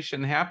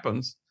transformation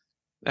happens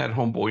at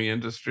Homeboy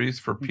Industries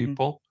for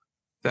people,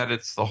 that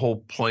it's the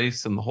whole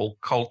place and the whole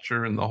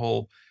culture and the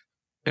whole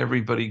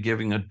everybody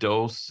giving a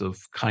dose of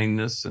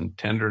kindness and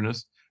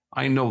tenderness.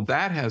 I know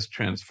that has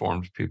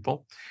transformed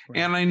people. Right.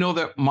 And I know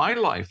that my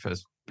life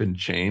has been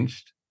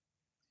changed.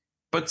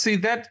 But see,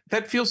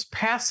 that feels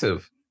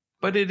passive,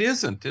 but it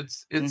isn't.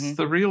 It's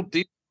the real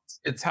deal.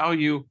 It's how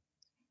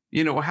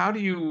how do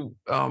you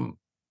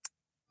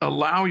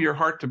allow your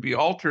heart to be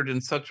altered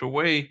in such a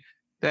way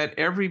that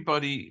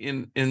everybody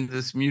in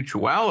this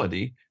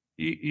mutuality,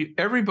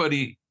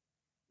 everybody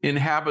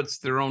inhabits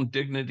their own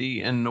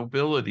dignity and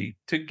nobility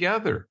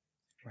together.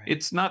 Right.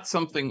 It's not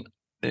something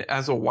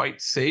as a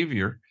white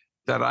savior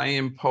that I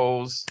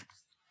impose,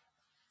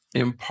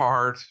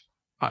 impart,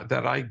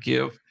 that I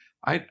give.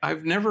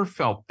 I've never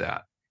felt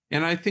that.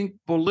 And I think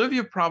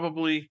Bolivia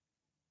probably,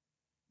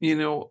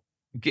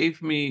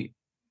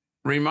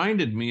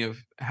 reminded me of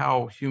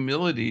how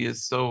humility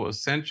is so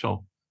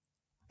essential,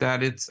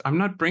 that I'm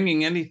not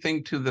bringing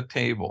anything to the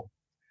table,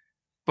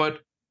 but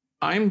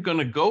I'm going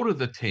to go to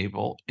the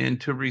table and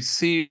to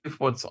receive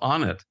what's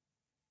on it.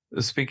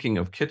 Speaking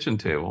of kitchen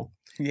table.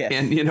 Yes.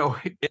 And,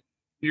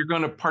 you're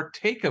going to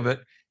partake of it,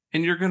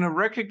 and you're going to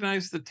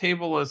recognize the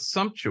table as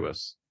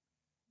sumptuous,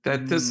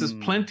 that this is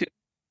plenty.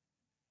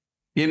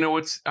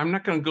 I'm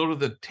not going to go to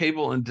the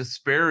table and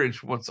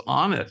disparage what's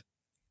on it.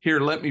 Here,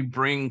 let me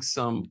bring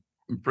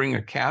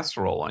a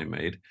casserole I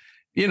made.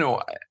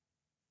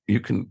 You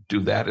can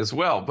do that as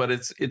well, but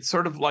it's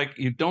sort of like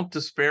you don't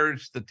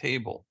disparage the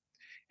table,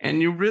 and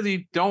you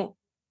really don't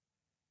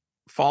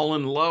fall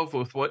in love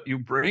with what you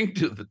bring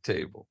to the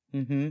table.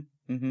 Mm-hmm.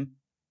 Mm-hmm.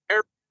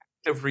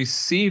 Of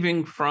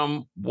receiving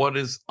from what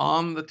is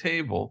on the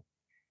table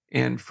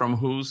and from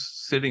who's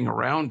sitting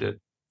around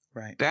it.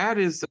 Right. That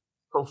is a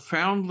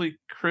profoundly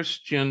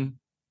Christian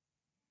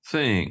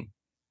thing,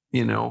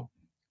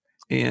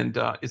 and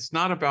it's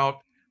not about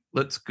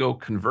let's go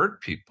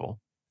convert people.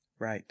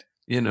 Right.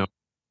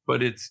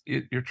 But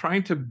you're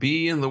trying to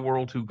be in the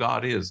world who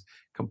God is,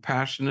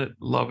 compassionate,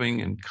 loving,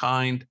 and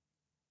kind.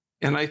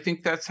 And I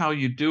think that's how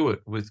you do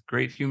it, with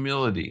great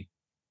humility,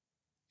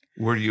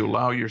 where you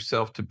allow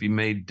yourself to be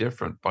made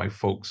different by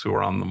folks who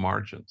are on the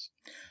margins.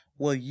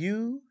 Well,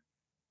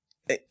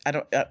 I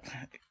don't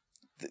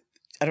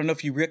know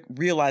if you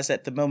realize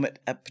at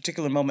a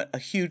particular moment, a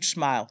huge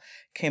smile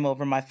came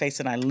over my face,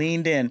 and I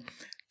leaned in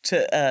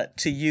to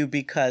you,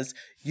 because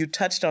you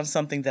touched on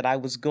something that I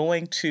was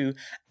going to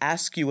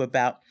ask you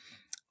about.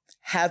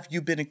 Have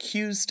you been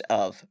accused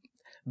of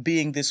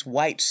being this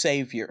white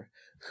savior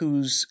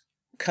who's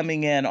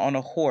coming in on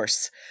a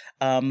horse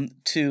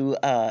to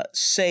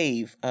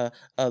save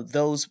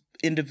those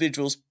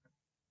individuals,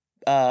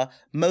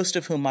 most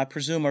of whom I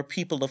presume are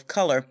people of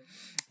color,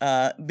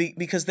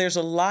 because there's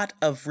a lot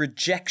of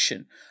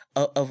rejection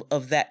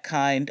of that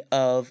kind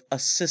of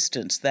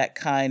assistance, that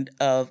kind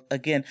of,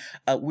 again,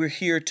 we're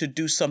here to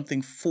do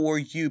something for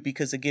you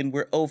because, again,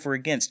 we're over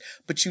against.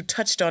 But you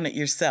touched on it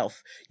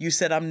yourself. You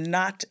said, I'm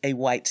not a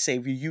white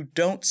savior. You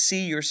don't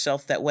see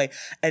yourself that way.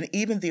 And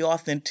even the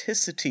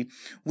authenticity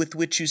with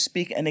which you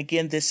speak, and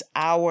again, this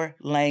our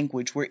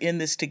language, we're in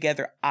this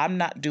together. I'm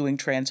not doing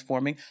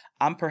transforming.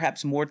 I'm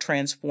perhaps more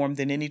transformed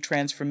than any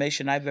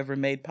transformation I've ever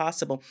made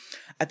possible.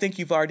 I think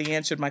you've already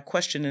answered my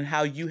question in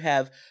how you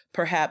have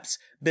perhaps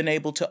been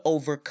able to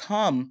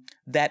overcome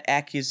that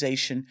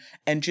accusation,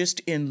 and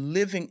just in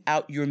living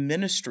out your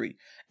ministry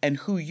and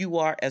who you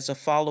are as a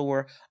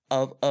follower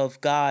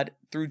of God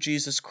through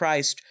Jesus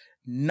Christ,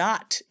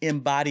 not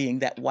embodying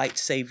that white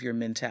savior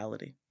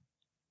mentality.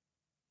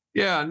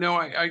 Yeah, no,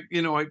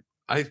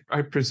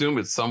 I presume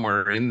it's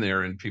somewhere in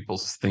there in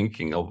people's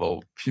thinking,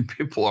 although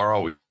people are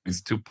always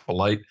too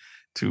polite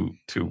to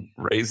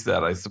raise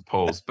that, I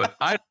suppose. But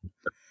I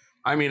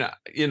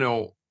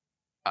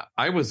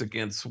was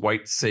against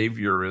white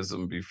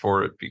saviorism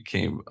before it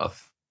became a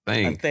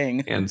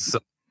thing. And so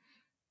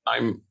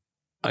I'm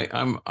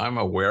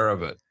aware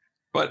of it.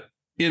 But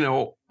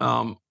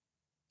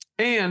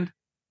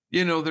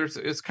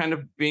it's kind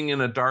of being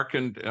in a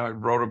darkened. I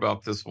wrote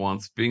about this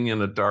once. Being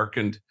in a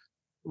darkened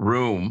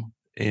room,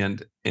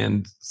 and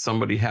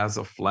somebody has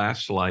a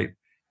flashlight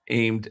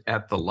aimed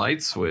at the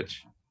light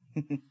switch,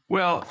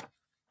 Well,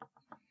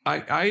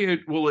 I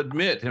will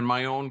admit, in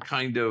my own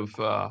kind of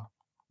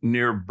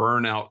near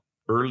burnout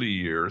early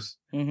years,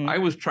 I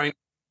was trying to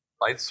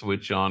light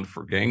switch on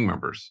for gang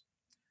members.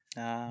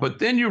 But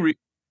then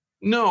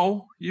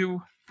no,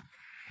 you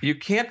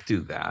can't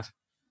do that.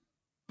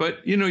 But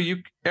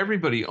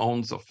everybody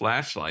owns a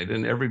flashlight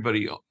and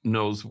everybody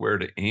knows where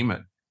to aim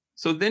it.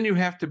 So then you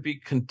have to be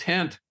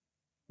content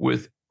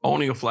with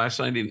owning a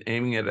flashlight and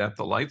aiming it at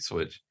the light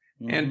switch.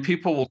 And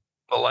people will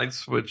the light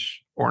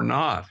switch or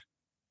not.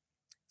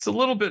 It's a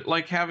little bit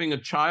like having a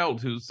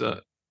child who's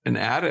an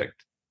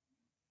addict.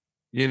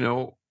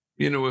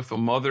 If a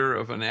mother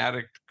of an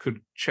addict could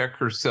check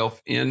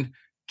herself in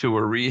to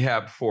a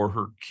rehab for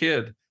her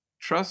kid,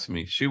 trust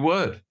me, she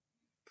would.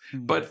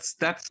 But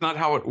that's not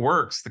how it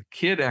works. The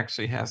kid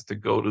actually has to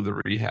go to the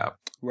rehab.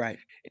 Right.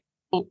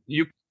 What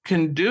you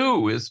can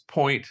do is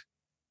point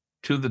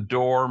to the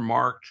door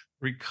marked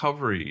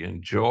recovery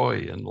and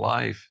joy and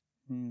life.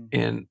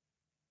 And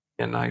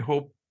I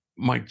hope,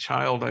 my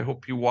child, I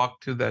hope you walk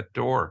to that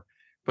door.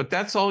 But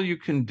that's all you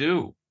can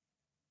do.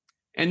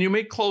 And you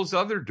may close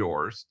other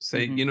doors,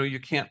 say, you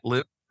can't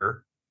live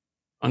here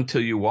until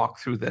you walk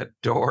through that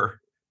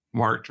door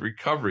marked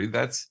recovery.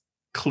 That's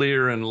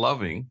clear and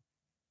loving.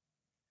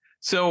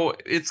 So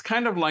it's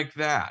kind of like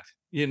that,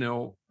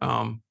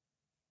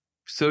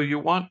 so you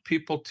want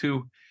people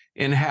to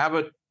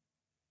inhabit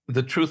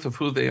the truth of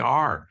who they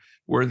are,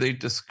 where they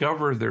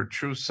discover their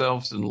true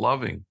selves in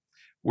loving,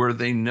 where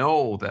they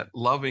know that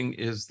loving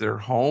is their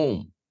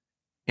home.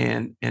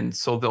 And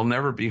so they'll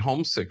never be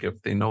homesick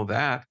if they know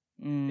that.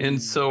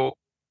 And so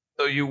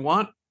you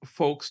want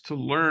folks to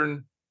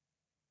learn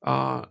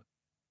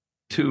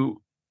to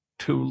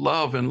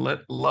love and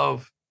let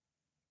love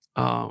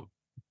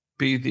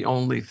be the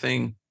only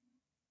thing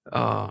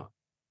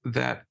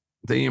that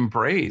they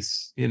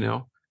embrace,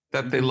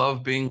 that they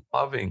love being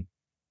loving.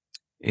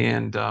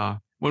 And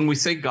when we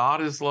say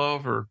God is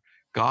love or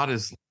God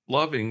is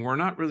loving, we're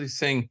not really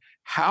saying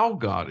how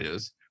God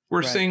is.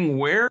 We're saying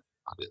where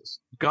God is.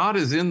 God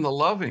is in the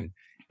loving.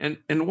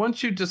 And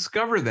once you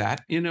discover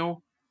that,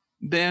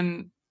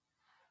 then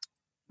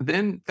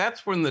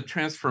that's when the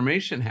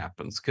transformation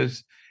happens,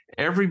 because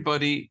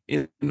everybody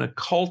in a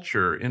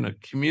culture, in a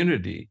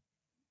community,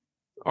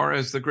 or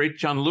as the great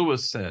John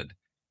Lewis said,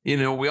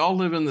 we all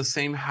live in the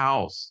same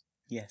house.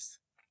 Yes.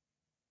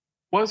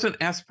 It wasn't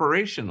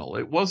aspirational.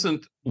 It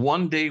wasn't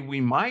one day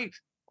we might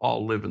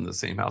all live in the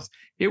same house.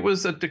 It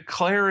was a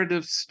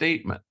declarative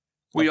statement.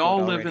 We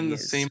all live in the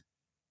same.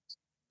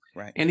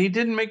 Right. And he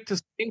didn't make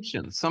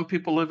distinctions. Some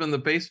people live in the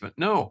basement.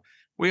 No,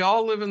 we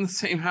all live in the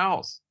same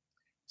house.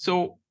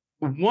 So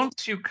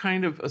once you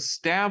kind of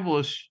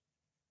establish,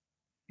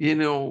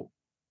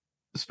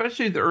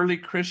 especially the early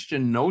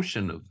Christian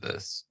notion of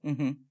this,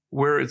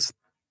 where it's the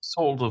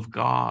soul of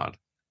God.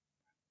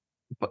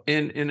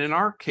 And in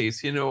our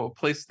case, a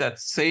place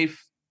that's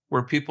safe,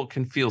 where people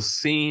can feel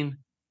seen,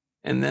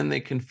 and then they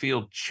can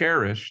feel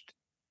cherished.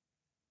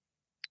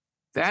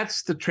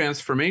 That's the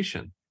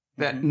transformation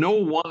that no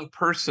one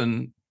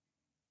person,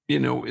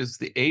 is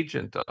the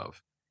agent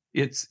of.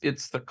 It's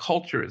the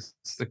culture,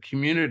 it's the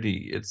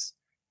community, it's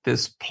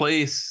this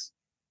place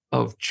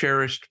of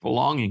cherished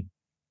belonging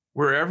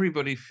where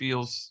everybody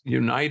feels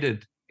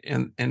united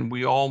and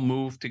we all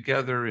move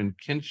together in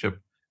kinship.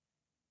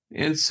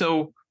 And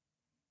so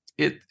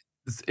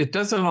it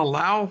doesn't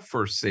allow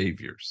for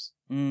saviors,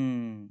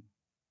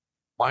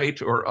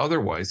 white or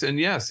otherwise. And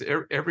yes,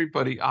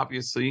 everybody,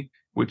 obviously,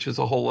 which is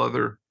a whole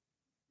other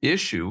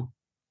issue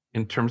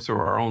in terms of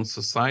our own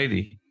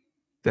society,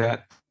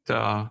 that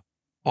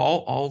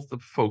all the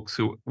folks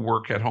who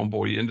work at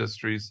Homeboy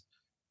Industries,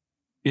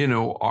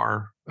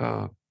 are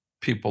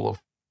people of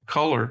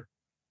color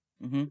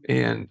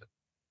and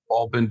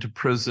all been to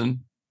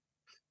prison.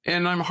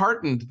 And I'm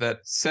heartened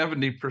that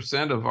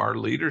 70% of our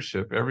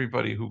leadership,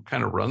 everybody who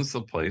kind of runs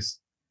the place,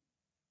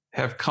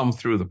 have come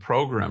through the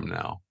program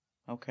now.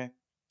 Okay.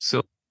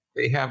 So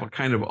they have a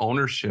kind of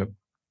ownership.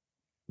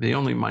 The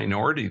only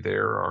minority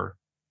there are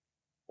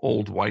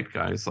old white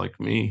guys like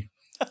me.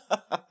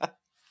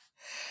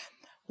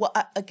 Well,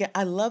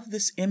 I love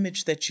this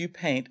image that you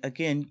paint,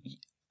 again,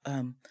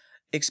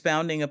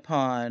 expounding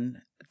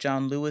upon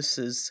John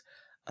Lewis's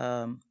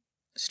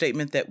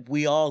statement that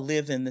we all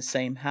live in the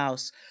same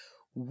house.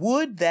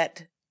 Would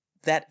that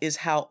is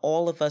how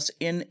all of us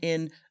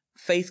in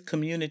faith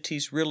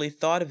communities really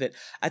thought of it.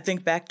 I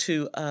think back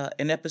to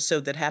an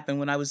episode that happened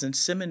when I was in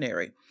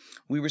seminary.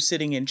 We were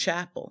sitting in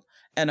chapel,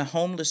 and a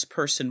homeless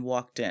person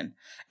walked in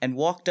and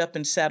walked up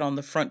and sat on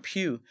the front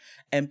pew,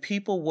 and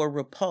people were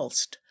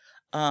repulsed.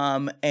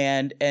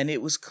 And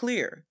it was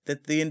clear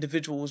that the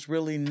individual was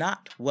really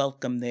not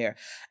welcome there.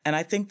 And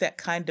I think that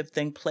kind of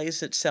thing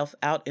plays itself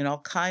out in all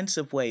kinds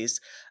of ways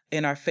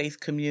in our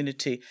faith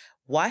community.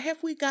 Why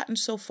have we gotten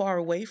so far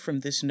away from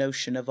this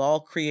notion of all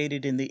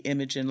created in the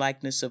image and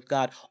likeness of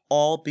God,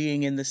 all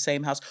being in the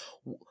same house?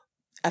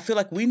 I feel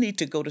like we need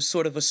to go to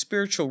sort of a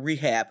spiritual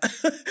rehab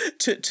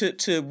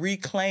to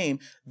reclaim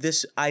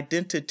this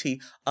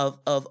identity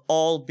of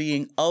all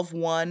being of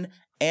one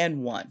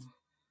and one.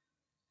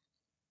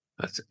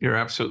 You're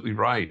absolutely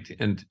right.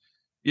 And,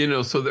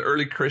 so the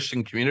early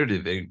Christian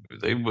community,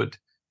 they would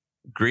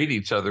greet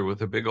each other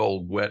with a big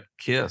old wet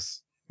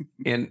kiss.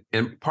 And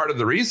part of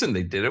the reason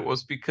they did it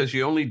was because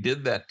you only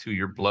did that to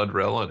your blood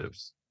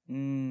relatives.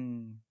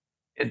 Mm.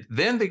 And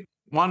then they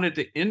wanted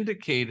to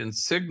indicate and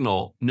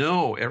signal,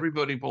 no,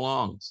 everybody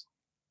belongs.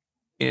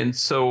 And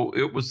so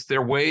it was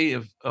their way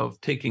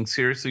of taking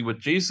seriously what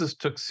Jesus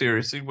took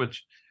seriously,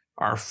 which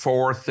are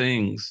four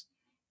things: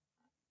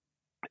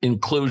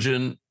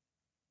 inclusion,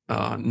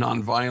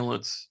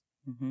 nonviolence,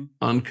 Mm-hmm.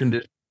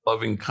 unconditional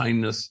loving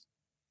kindness,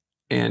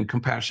 and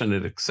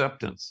compassionate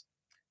acceptance.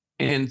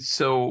 And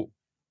so,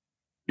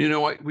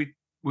 we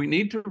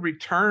need to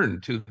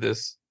return to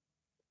this,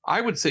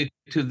 I would say,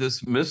 to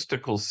this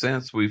mystical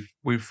sense. We've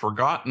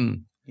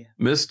forgotten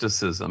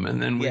mysticism,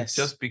 and then we've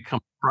just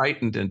become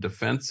frightened and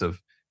defensive,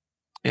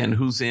 and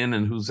who's in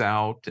and who's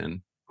out,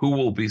 and who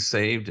will be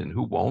saved and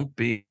who won't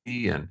be.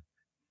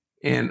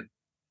 And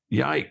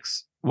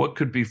yikes, what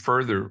could be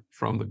further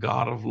from the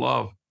God of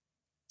love?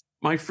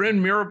 My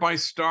friend Mirabai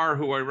Starr,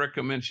 who I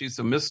recommend, she's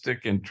a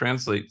mystic and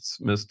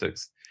translates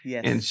mystics.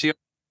 Yes. And she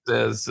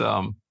says,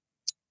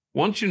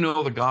 once you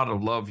know the God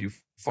of love, you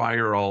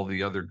fire all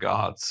the other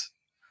gods.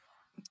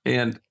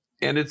 And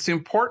it's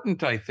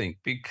important, I think,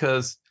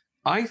 because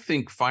I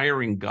think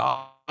firing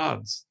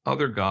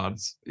other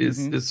gods,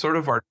 is sort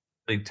of our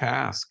daily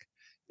task.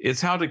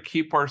 It's how to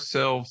keep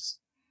ourselves,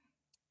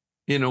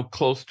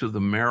 close to the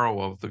marrow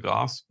of the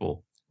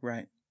gospel.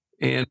 Right.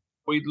 And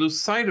we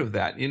lose sight of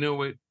that.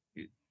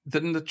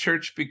 Then the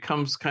church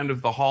becomes kind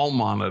of the hall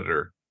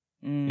monitor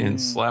and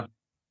slap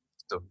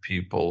of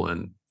people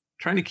and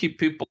trying to keep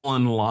people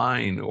in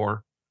line.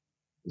 Or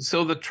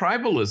so the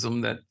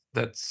tribalism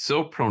that's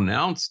so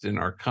pronounced in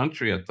our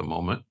country at the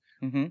moment,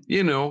 I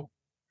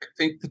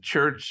think the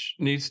church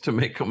needs to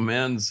make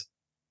amends,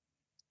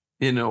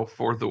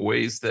 for the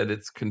ways that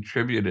it's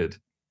contributed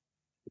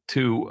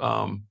to,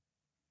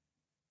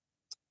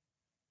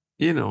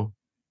 to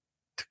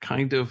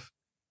kind of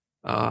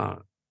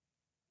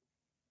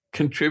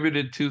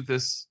contributed to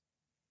this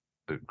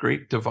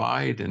great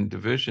divide and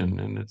division,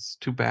 and it's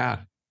too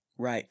bad.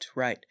 Right.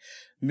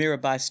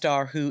 Mirabai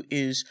Starr, who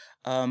is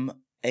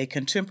a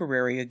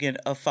contemporary, again,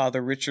 of Father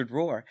Richard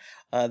Rohr,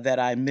 that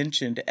I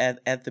mentioned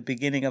at the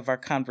beginning of our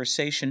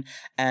conversation,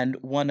 and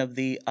one of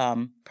the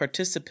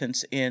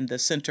participants in the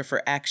Center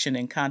for Action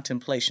and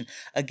Contemplation.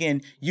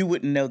 Again, you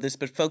wouldn't know this,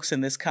 but folks in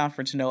this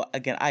conference know,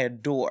 again, I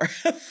adore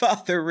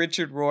Father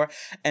Richard Rohr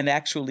and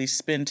actually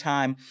spend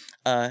time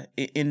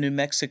in New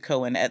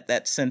Mexico and at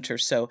that center.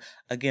 So,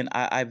 again,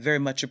 I very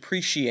much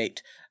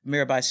appreciate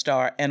Mirabai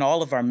Starr and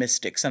all of our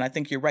mystics. And I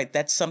think you're right.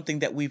 That's something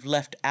that we've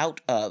left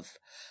out of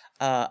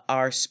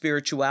our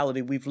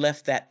spirituality. We've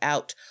left that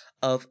out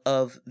of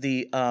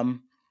the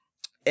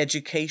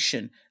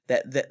education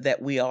that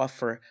we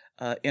offer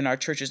in our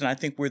churches, and I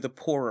think we're the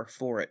poorer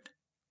for it.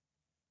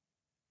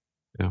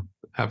 Yeah,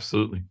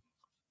 absolutely.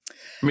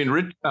 I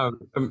mean,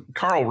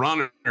 Karl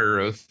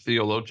Rahner, a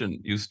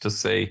theologian, used to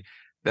say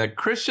that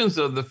Christians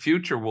of the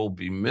future will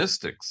be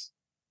mystics,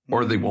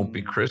 or they won't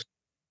be Christians.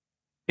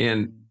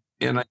 And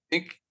I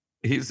think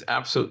he's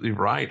absolutely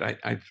right.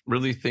 I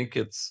really think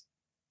it's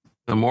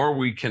the more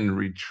we can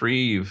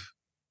retrieve.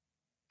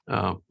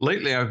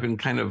 Lately, I've been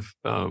kind of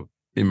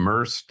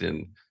immersed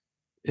in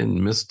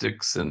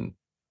mystics and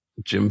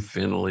Jim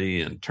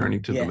Finley and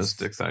turning to the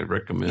mystics. I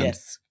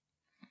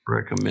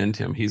recommend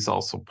him. He's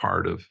also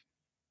part of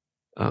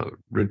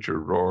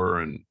Richard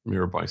Rohr and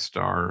Mirabai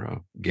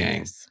Starr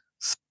gang.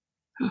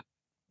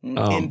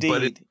 Indeed.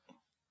 But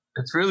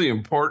it's really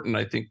important,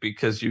 I think,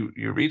 because you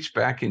reach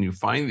back and you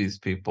find these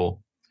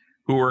people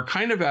who are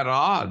kind of at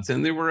odds,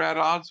 and they were at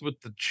odds with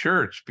the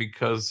church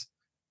because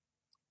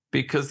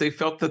they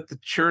felt that the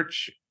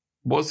church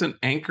wasn't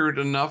anchored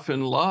enough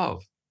in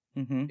love.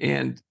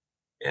 And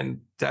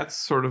that's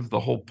sort of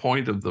the whole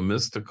point of the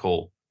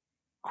mystical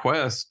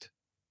quest.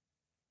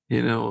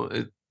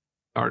 The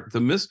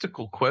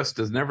mystical quest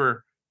has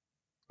never,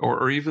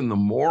 or even the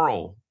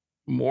moral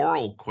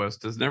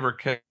quest has never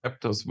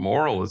kept us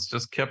moral. It's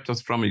just kept us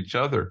from each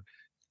other.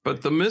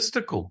 But the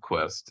mystical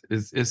quest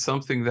is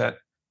something that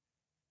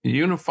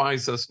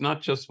unifies us,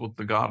 not just with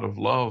the God of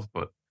love,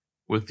 but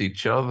with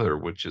each other,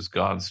 which is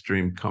God's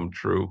dream come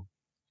true.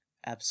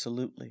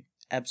 Absolutely.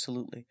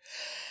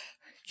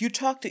 You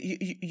talked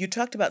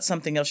about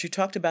something else. You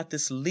talked about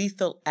this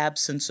lethal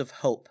absence of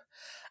hope.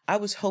 I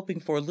was hoping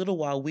for a little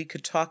while we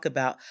could talk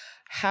about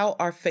how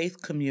our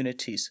faith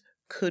communities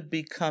could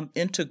become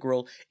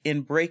integral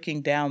in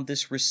breaking down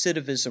this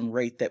recidivism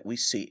rate that we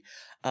see.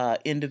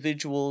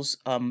 Individuals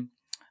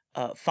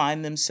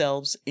find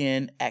themselves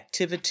in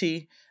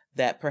activity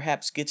that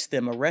perhaps gets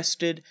them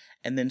arrested,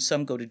 and then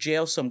some go to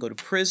jail, some go to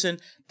prison,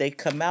 they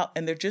come out,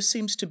 and there just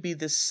seems to be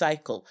this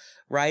cycle,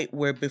 right,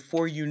 where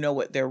before you know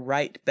it, they're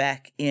right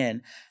back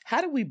in. How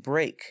do we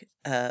break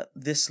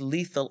this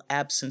lethal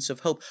absence of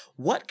hope?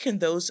 What can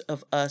those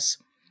of us,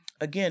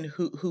 again,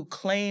 who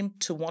claim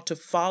to want to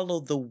follow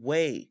the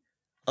way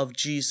of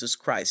Jesus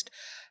Christ.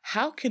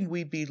 How can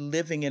we be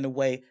living in a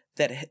way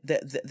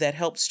that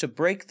helps to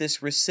break this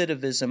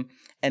recidivism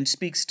and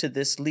speaks to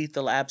this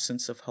lethal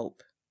absence of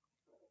hope?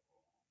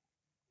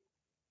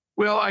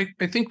 Well, I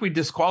think we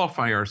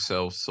disqualify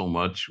ourselves so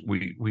much.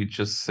 We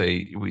just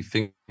say, we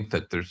think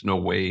that there's no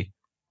way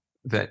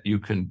that you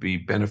can be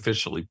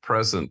beneficially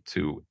present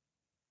to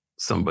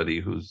somebody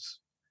who's,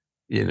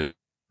 you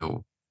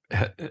know,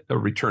 a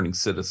returning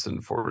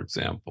citizen, for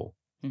example.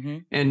 Mm-hmm.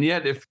 And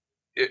yet, if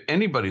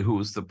anybody who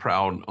is the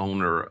proud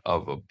owner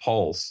of a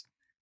pulse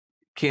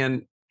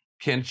can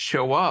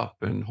show up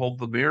and hold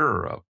the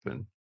mirror up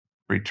and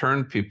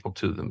return people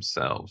to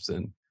themselves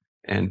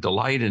and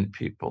delight in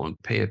people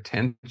and pay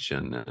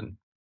attention and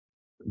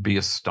be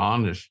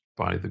astonished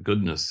by the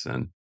goodness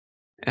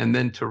and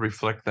then to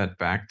reflect that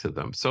back to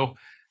them. So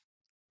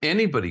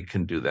anybody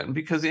can do that. And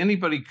because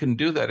anybody can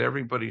do that,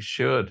 everybody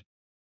should.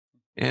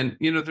 And,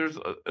 there's,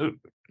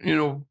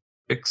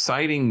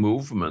 exciting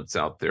movements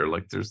out there.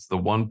 Like there's the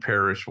one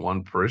parish,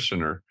 one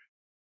parishioner,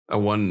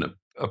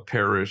 a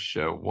parish,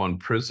 one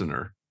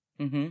prisoner.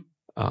 Mm-hmm.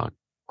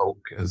 Oak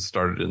has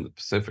started in the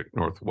Pacific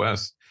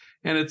Northwest.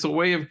 And it's a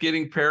way of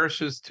getting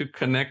parishes to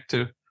connect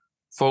to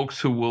folks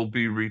who will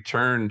be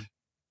returned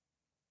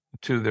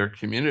to their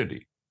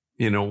community,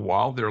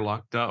 while they're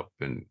locked up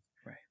and,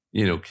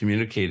 right,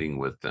 communicating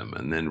with them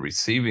and then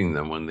receiving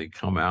them when they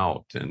come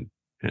out and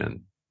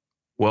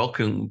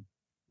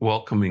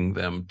welcoming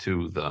them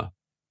to the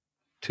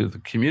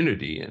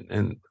community.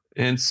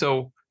 And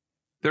so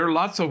there are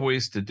lots of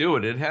ways to do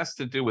it. It has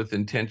to do with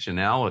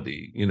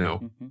intentionality,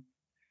 Mm-hmm.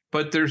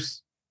 but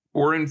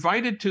we're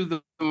invited to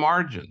the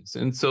margins.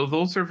 And so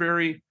those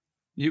are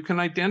you can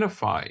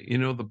identify,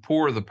 the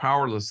poor, the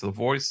powerless, the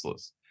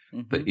voiceless,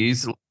 Mm-hmm. the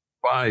easily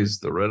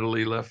despised, the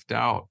readily left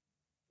out.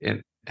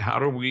 And how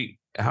do we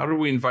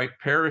invite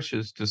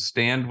parishes to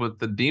stand with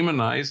the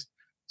demonized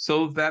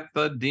so that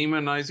the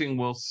demonizing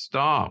will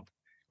stop,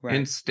 right,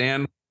 and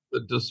stand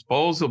with the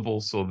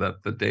disposable so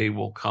that the day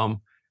will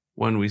come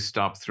when we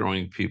stop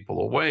throwing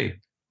people away?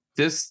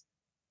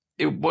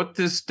 What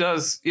this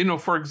does,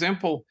 for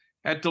example,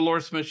 at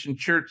Dolores Mission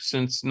Church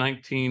since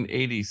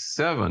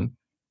 1987,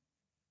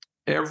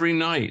 every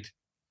night,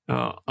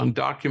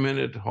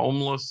 undocumented,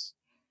 homeless,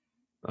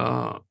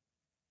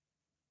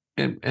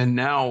 and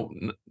now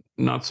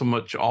not so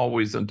much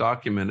always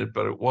undocumented,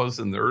 but it was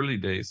in the early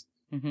days.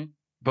 Mm-hmm.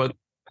 But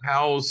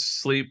house,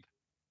 sleep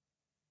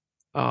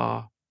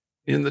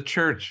in the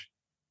church,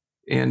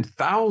 and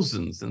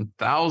thousands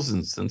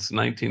since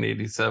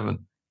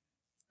 1987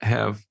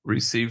 have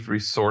received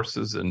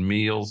resources and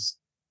meals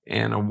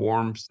and a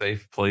warm,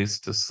 safe place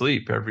to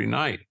sleep every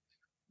night.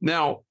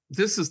 Now,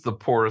 this is the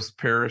poorest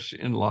parish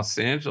in Los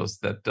Angeles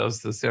that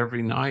does this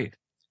every night,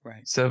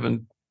 right,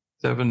 seven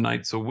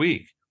nights a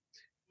week.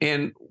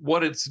 And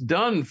what it's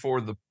done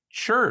for the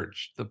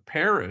church, the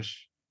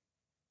parish,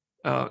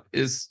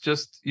 is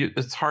just,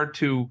 it's hard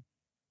to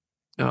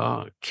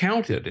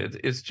count it.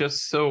 It's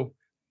just so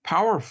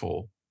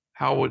powerful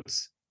how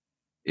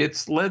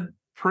it's led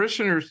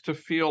parishioners to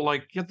feel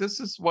like, yeah, this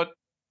is what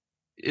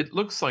it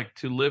looks like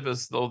to live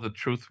as though the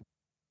truth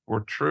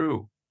were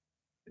true.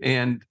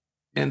 And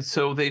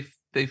so they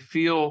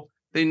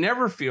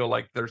never feel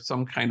like there's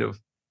some kind of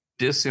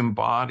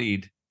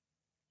disembodied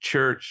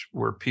church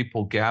where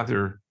people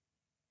gather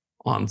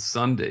on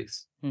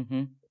Sundays.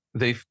 Mm-hmm.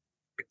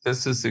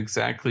 This is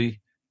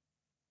exactly,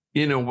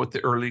 what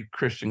the early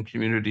Christian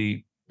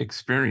community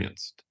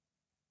experienced.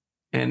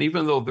 And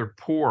even though they're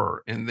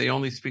poor and they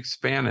only speak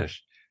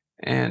Spanish,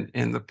 and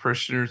the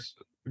parishioners,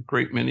 a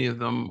great many of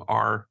them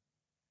are,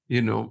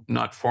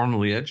 not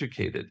formally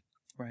educated.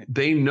 Right.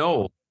 They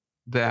know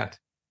that,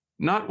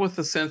 not with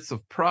a sense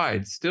of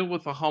pride, still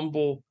with a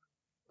humble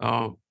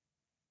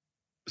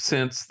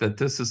sense that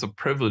this is a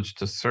privilege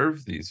to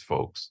serve these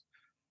folks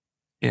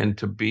and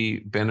to be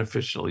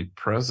beneficially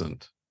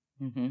present.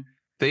 Mm-hmm.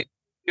 They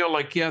feel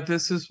like, yeah,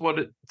 this is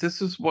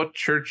what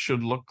church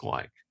should look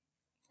like.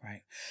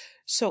 Right.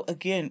 So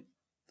again,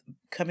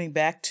 coming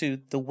back to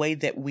the way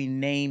that we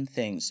name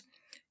things,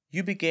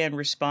 you began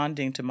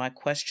responding to my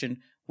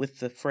question with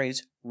the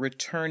phrase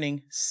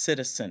returning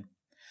citizen.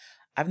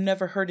 I've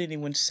never heard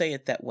anyone say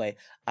it that way.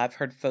 I've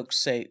heard folks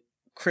say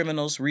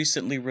criminals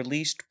recently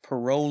released,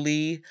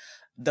 parolee,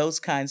 those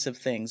kinds of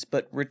things,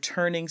 but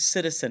returning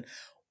citizen,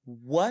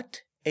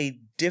 what a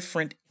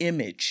different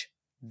image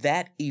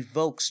that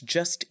evokes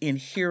just in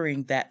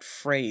hearing that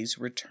phrase,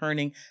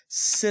 returning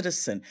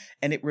citizen.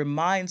 And it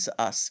reminds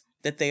us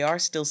that they are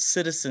still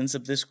citizens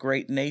of this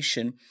great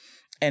nation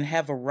and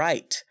have a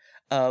right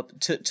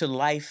to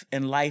life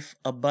and life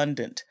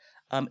abundant.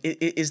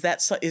 Is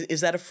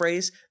that a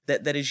phrase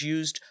that is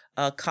used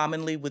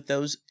commonly with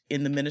those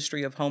in the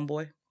ministry of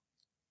Homeboy?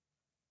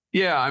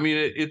 Yeah, I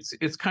mean,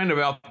 it's kind of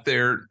out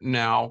there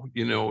now.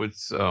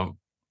 It's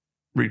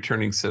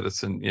returning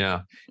citizen. Yeah,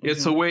 mm-hmm.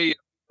 It's a way.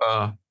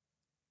 I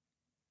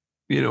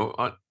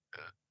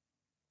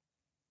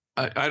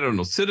don't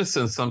know.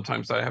 Citizens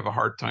sometimes I have a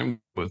hard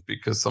time with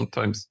because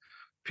sometimes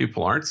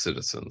people aren't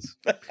citizens.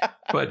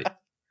 But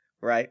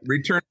right,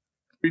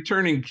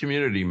 returning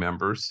community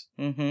members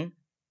Mm-hmm.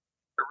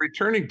 are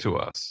returning to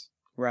us,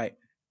 Right.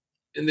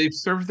 and they've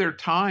served their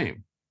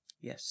time,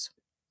 Yes.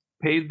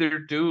 paid their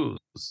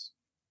dues,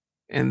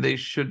 and they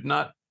should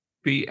not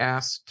be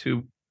asked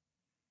to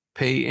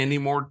pay any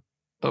more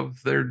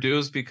of their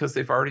dues because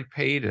they've already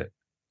paid it.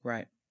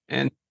 Right.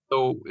 And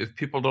so if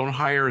people don't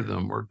hire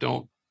them or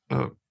don't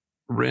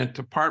rent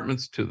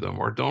apartments to them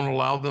or don't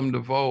allow them to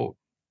vote,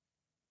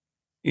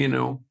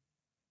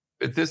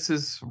 this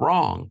is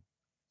wrong.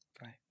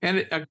 Right.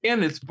 And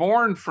again, it's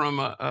born from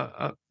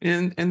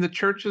and the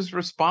church is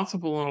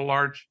responsible in a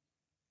large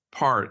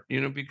part,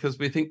 because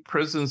we think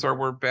prisons are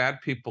where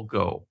bad people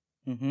go.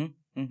 Mm-hmm.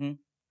 Mm-hmm.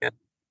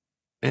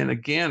 And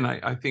again,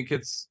 I think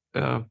it's,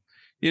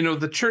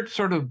 the church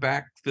sort of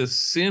backed this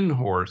sin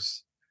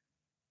horse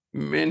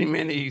many,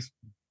 many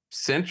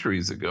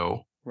centuries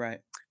ago. Right.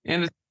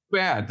 And it's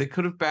bad. They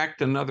could have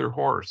backed another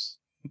horse,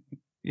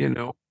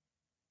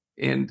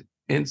 and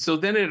so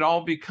then it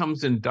all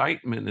becomes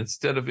indictment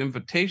instead of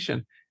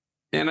invitation.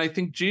 And I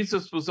think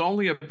Jesus was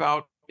only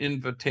about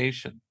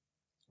invitation.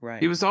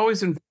 Right. He was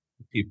always inviting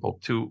people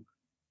to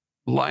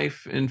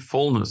life in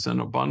fullness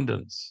and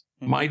abundance.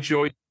 Mm-hmm. My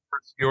joy,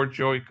 your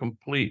joy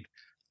complete.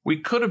 We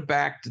could have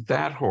backed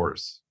that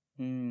horse.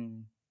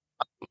 Mm.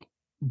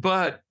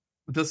 But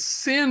the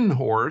sin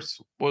horse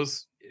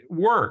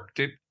worked.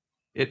 It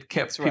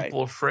kept That's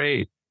people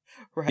afraid.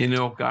 Right.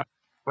 God,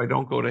 if I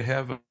don't go to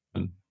heaven,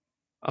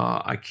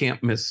 I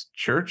can't miss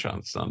church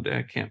on Sunday.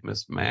 I can't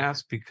miss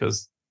Mass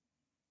because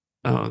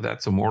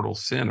that's a mortal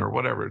sin or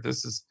whatever.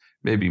 This is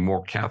maybe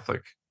more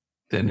Catholic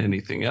than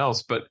anything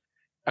else. But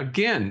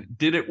again,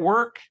 did it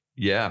work?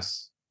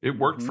 Yes, it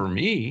worked for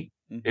me.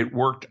 Mm-hmm. It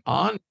worked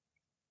on.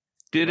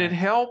 Did it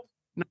help?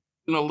 Not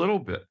even a little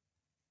bit.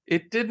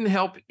 It didn't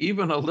help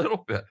even a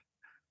little bit.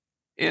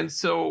 And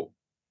so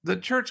the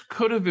church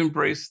could have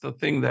embraced the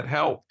thing that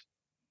helped,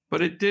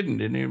 but it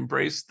didn't. It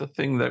embraced the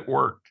thing that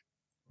worked.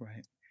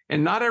 Right.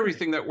 And not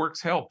everything that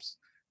works helps,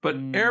 but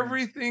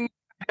everything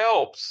that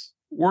helps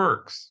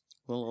works.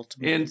 Will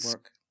ultimately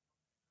work.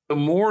 The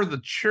more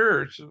the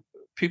church,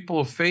 people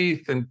of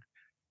faith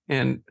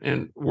and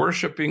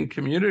worshiping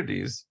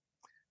communities,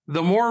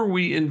 the more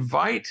we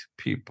invite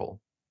people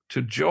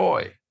to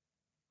joy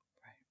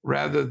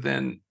rather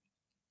than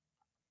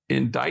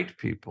indict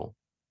people,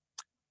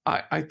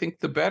 I think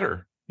the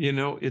better.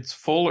 It's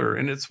fuller.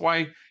 And it's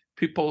why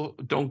people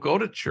don't go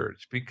to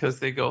church, because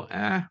they go,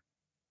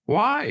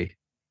 why?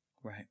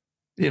 Right.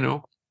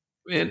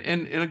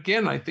 And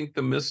again, I think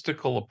the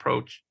mystical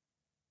approach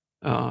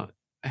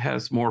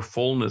has more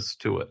fullness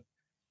to it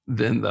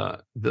than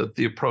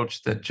the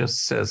approach that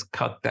just says,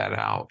 cut that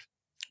out.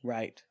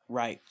 Right.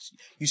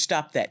 You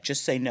stop that.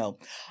 Just say no.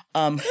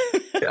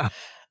 Yeah.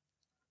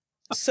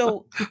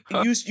 So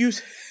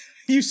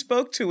you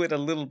spoke to it a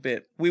little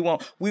bit. We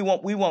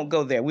won't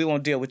go there. We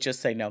won't deal with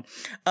just say no.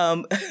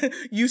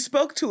 You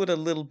spoke to it a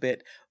little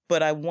bit,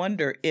 but I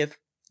wonder if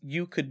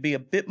you could be a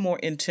bit more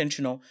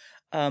intentional.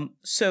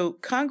 So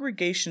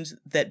congregations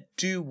that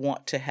do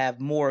want to have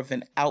more of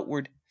an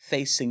outward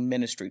facing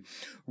ministry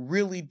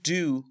really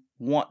do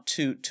want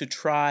to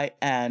try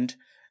and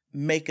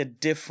make a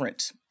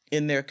difference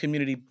in their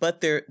community,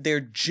 but they're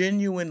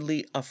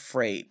genuinely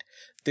afraid.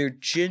 They're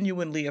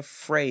genuinely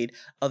afraid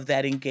of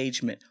that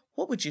engagement.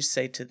 What would you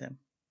say to them?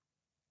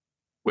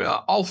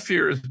 Well, all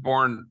fear is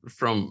born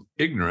from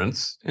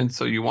ignorance. And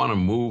so you want to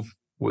move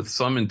with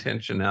some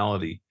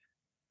intentionality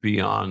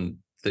beyond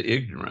the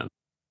ignorance.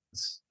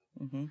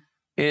 Mm-hmm.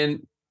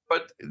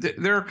 But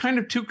there are kind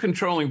of two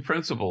controlling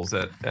principles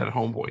at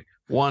Homeboy.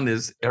 One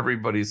is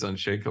everybody's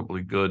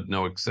unshakably good,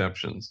 no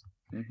exceptions.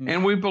 Mm-hmm.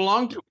 And we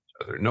belong to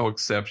each other, no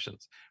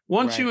exceptions.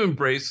 Once you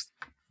embrace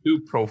two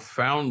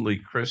profoundly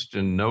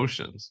Christian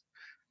notions,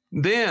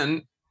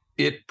 then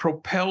it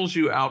propels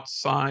you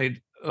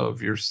outside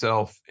of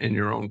yourself and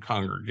your own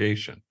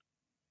congregation.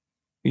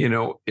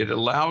 It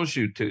allows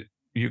you to,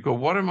 go,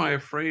 what am I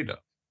afraid of?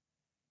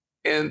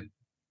 And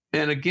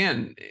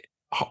again,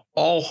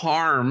 all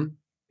harm,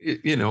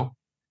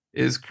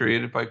 is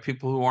created by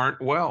people who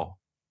aren't well.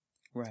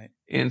 Right.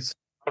 And so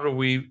how do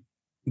we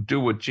do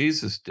what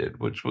Jesus did,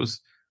 which was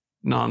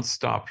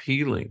nonstop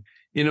healing?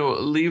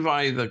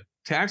 Levi, the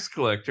tax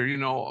collector,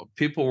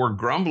 people were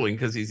grumbling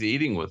because he's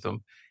eating with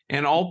them,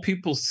 and all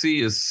people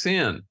see is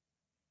sin.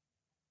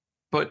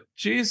 But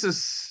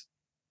Jesus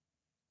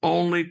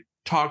only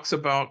talks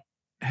about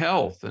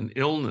health and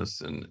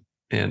illness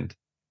and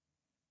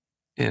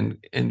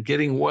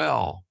getting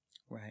well.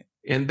 Right.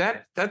 And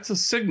that's a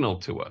signal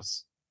to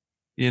us,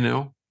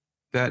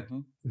 that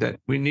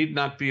we need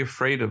not be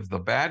afraid of the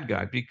bad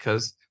guy,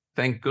 because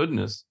thank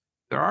goodness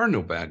there are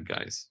no bad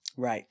guys.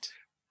 Right.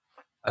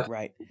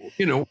 Right.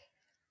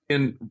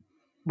 And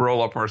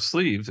roll up our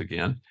sleeves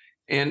again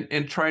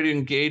and try to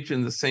engage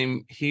in the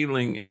same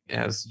healing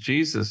as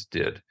Jesus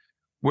did,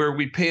 where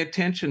we pay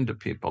attention to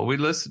people, we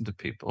listen to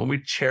people, and we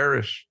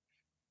cherish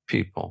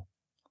people.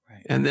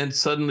 Right. And then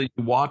suddenly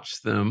you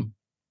watch them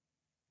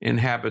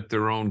inhabit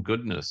their own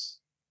goodness,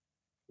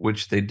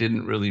 which they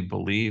didn't really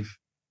believe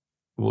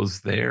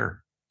was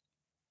there.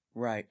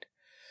 Right.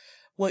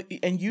 Well,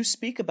 and you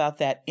speak about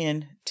that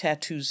in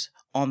Tattoos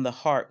on the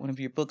Heart, one of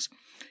your books.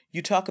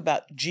 You talk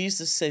about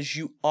Jesus says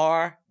you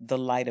are the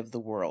light of the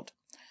world.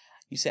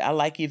 You say, I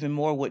like even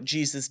more what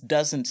Jesus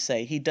doesn't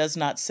say. He does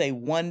not say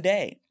one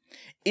day,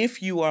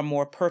 if you are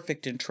more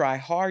perfect and try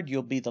hard,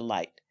 you'll be the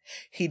light.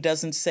 He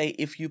doesn't say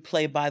if you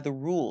play by the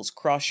rules,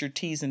 cross your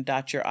T's and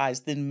dot your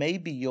I's, then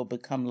maybe you'll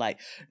become light.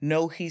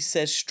 No, he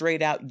says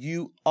straight out,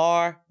 you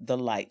are the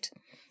light.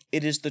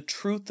 It is the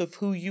truth of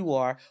who you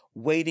are,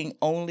 waiting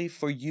only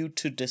for you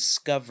to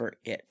discover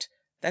it.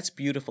 That's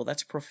beautiful.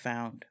 That's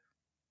profound.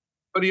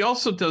 But he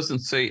also doesn't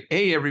say,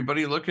 hey,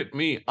 everybody, look at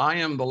me. I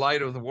am the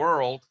light of the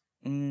world.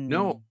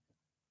 No,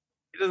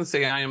 he doesn't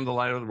say I am the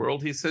light of the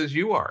world. He says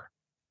you are.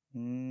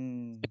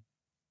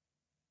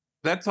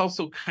 That's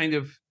also kind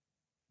of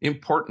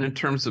important in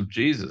terms of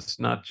Jesus,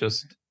 not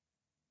just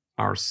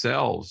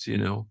ourselves, you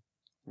know.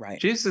 Right.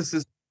 Jesus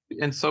is,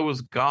 and so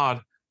is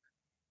God,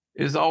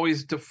 is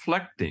always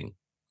deflecting.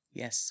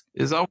 Yes.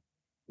 Is always,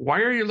 why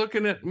are you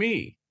looking at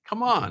me?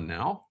 Come on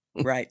now.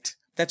 Right.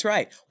 That's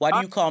right. Why do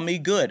you call me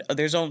good?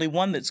 There's only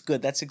one that's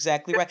good. That's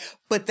exactly right.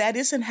 But that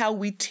isn't how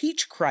we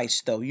teach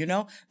Christ, though, you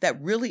know?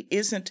 That really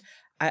isn't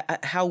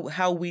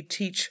how we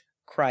teach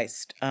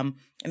Christ. And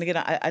again,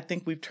 I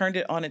think we've turned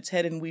it on its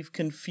head and we've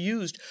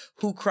confused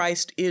who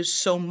Christ is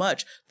so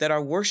much that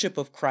our worship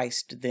of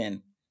Christ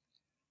then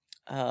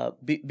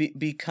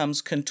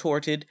becomes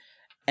contorted.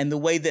 And the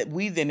way that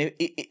we then,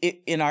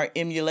 in our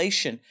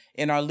emulation,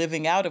 in our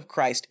living out of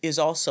Christ, is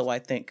also, I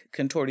think,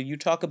 contorted. You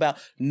talk about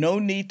no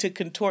need to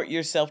contort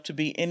yourself to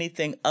be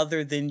anything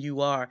other than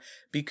you are,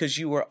 because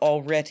you are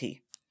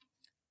already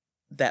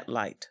that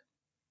light.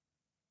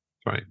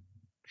 Right.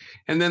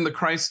 And then the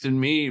Christ in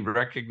me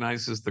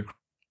recognizes the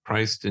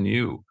Christ in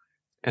you.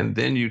 And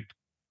then you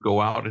go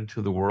out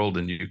into the world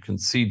and you can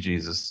see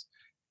Jesus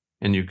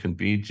and you can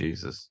be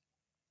Jesus.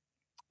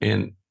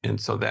 And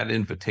so that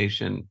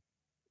invitation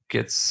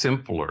gets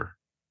simpler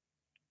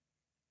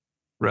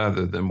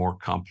rather than more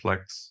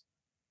complex.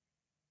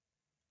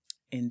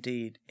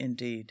 Indeed,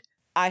 indeed.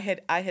 I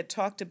had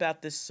talked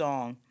about this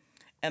song,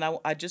 and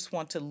I just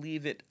want to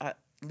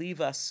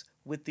leave us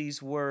with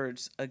these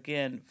words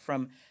again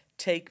from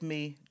Take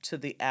Me to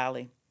the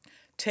Alley.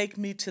 Take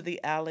me to the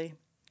alley.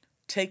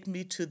 Take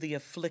me to the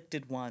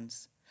afflicted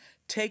ones.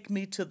 Take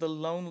me to the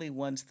lonely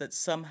ones that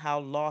somehow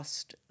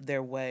lost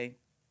their way.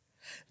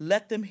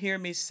 Let them hear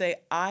me say,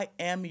 I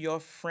am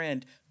your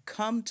friend.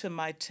 Come to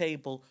my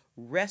table,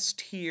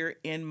 rest here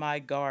in my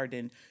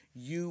garden.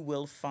 You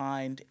will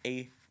find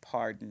a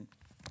pardon.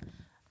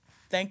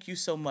 Thank you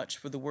so much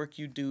for the work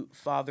you do,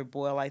 Father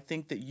Boyle. I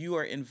think that you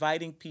are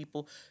inviting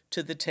people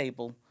to the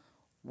table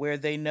where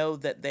they know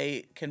that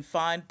they can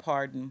find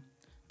pardon,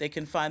 they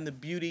can find the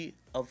beauty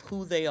of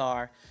who they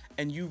are,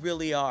 and you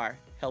really are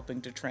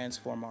helping to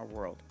transform our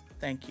world.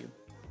 Thank you.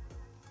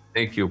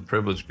 Thank you.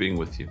 Privilege being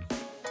with you.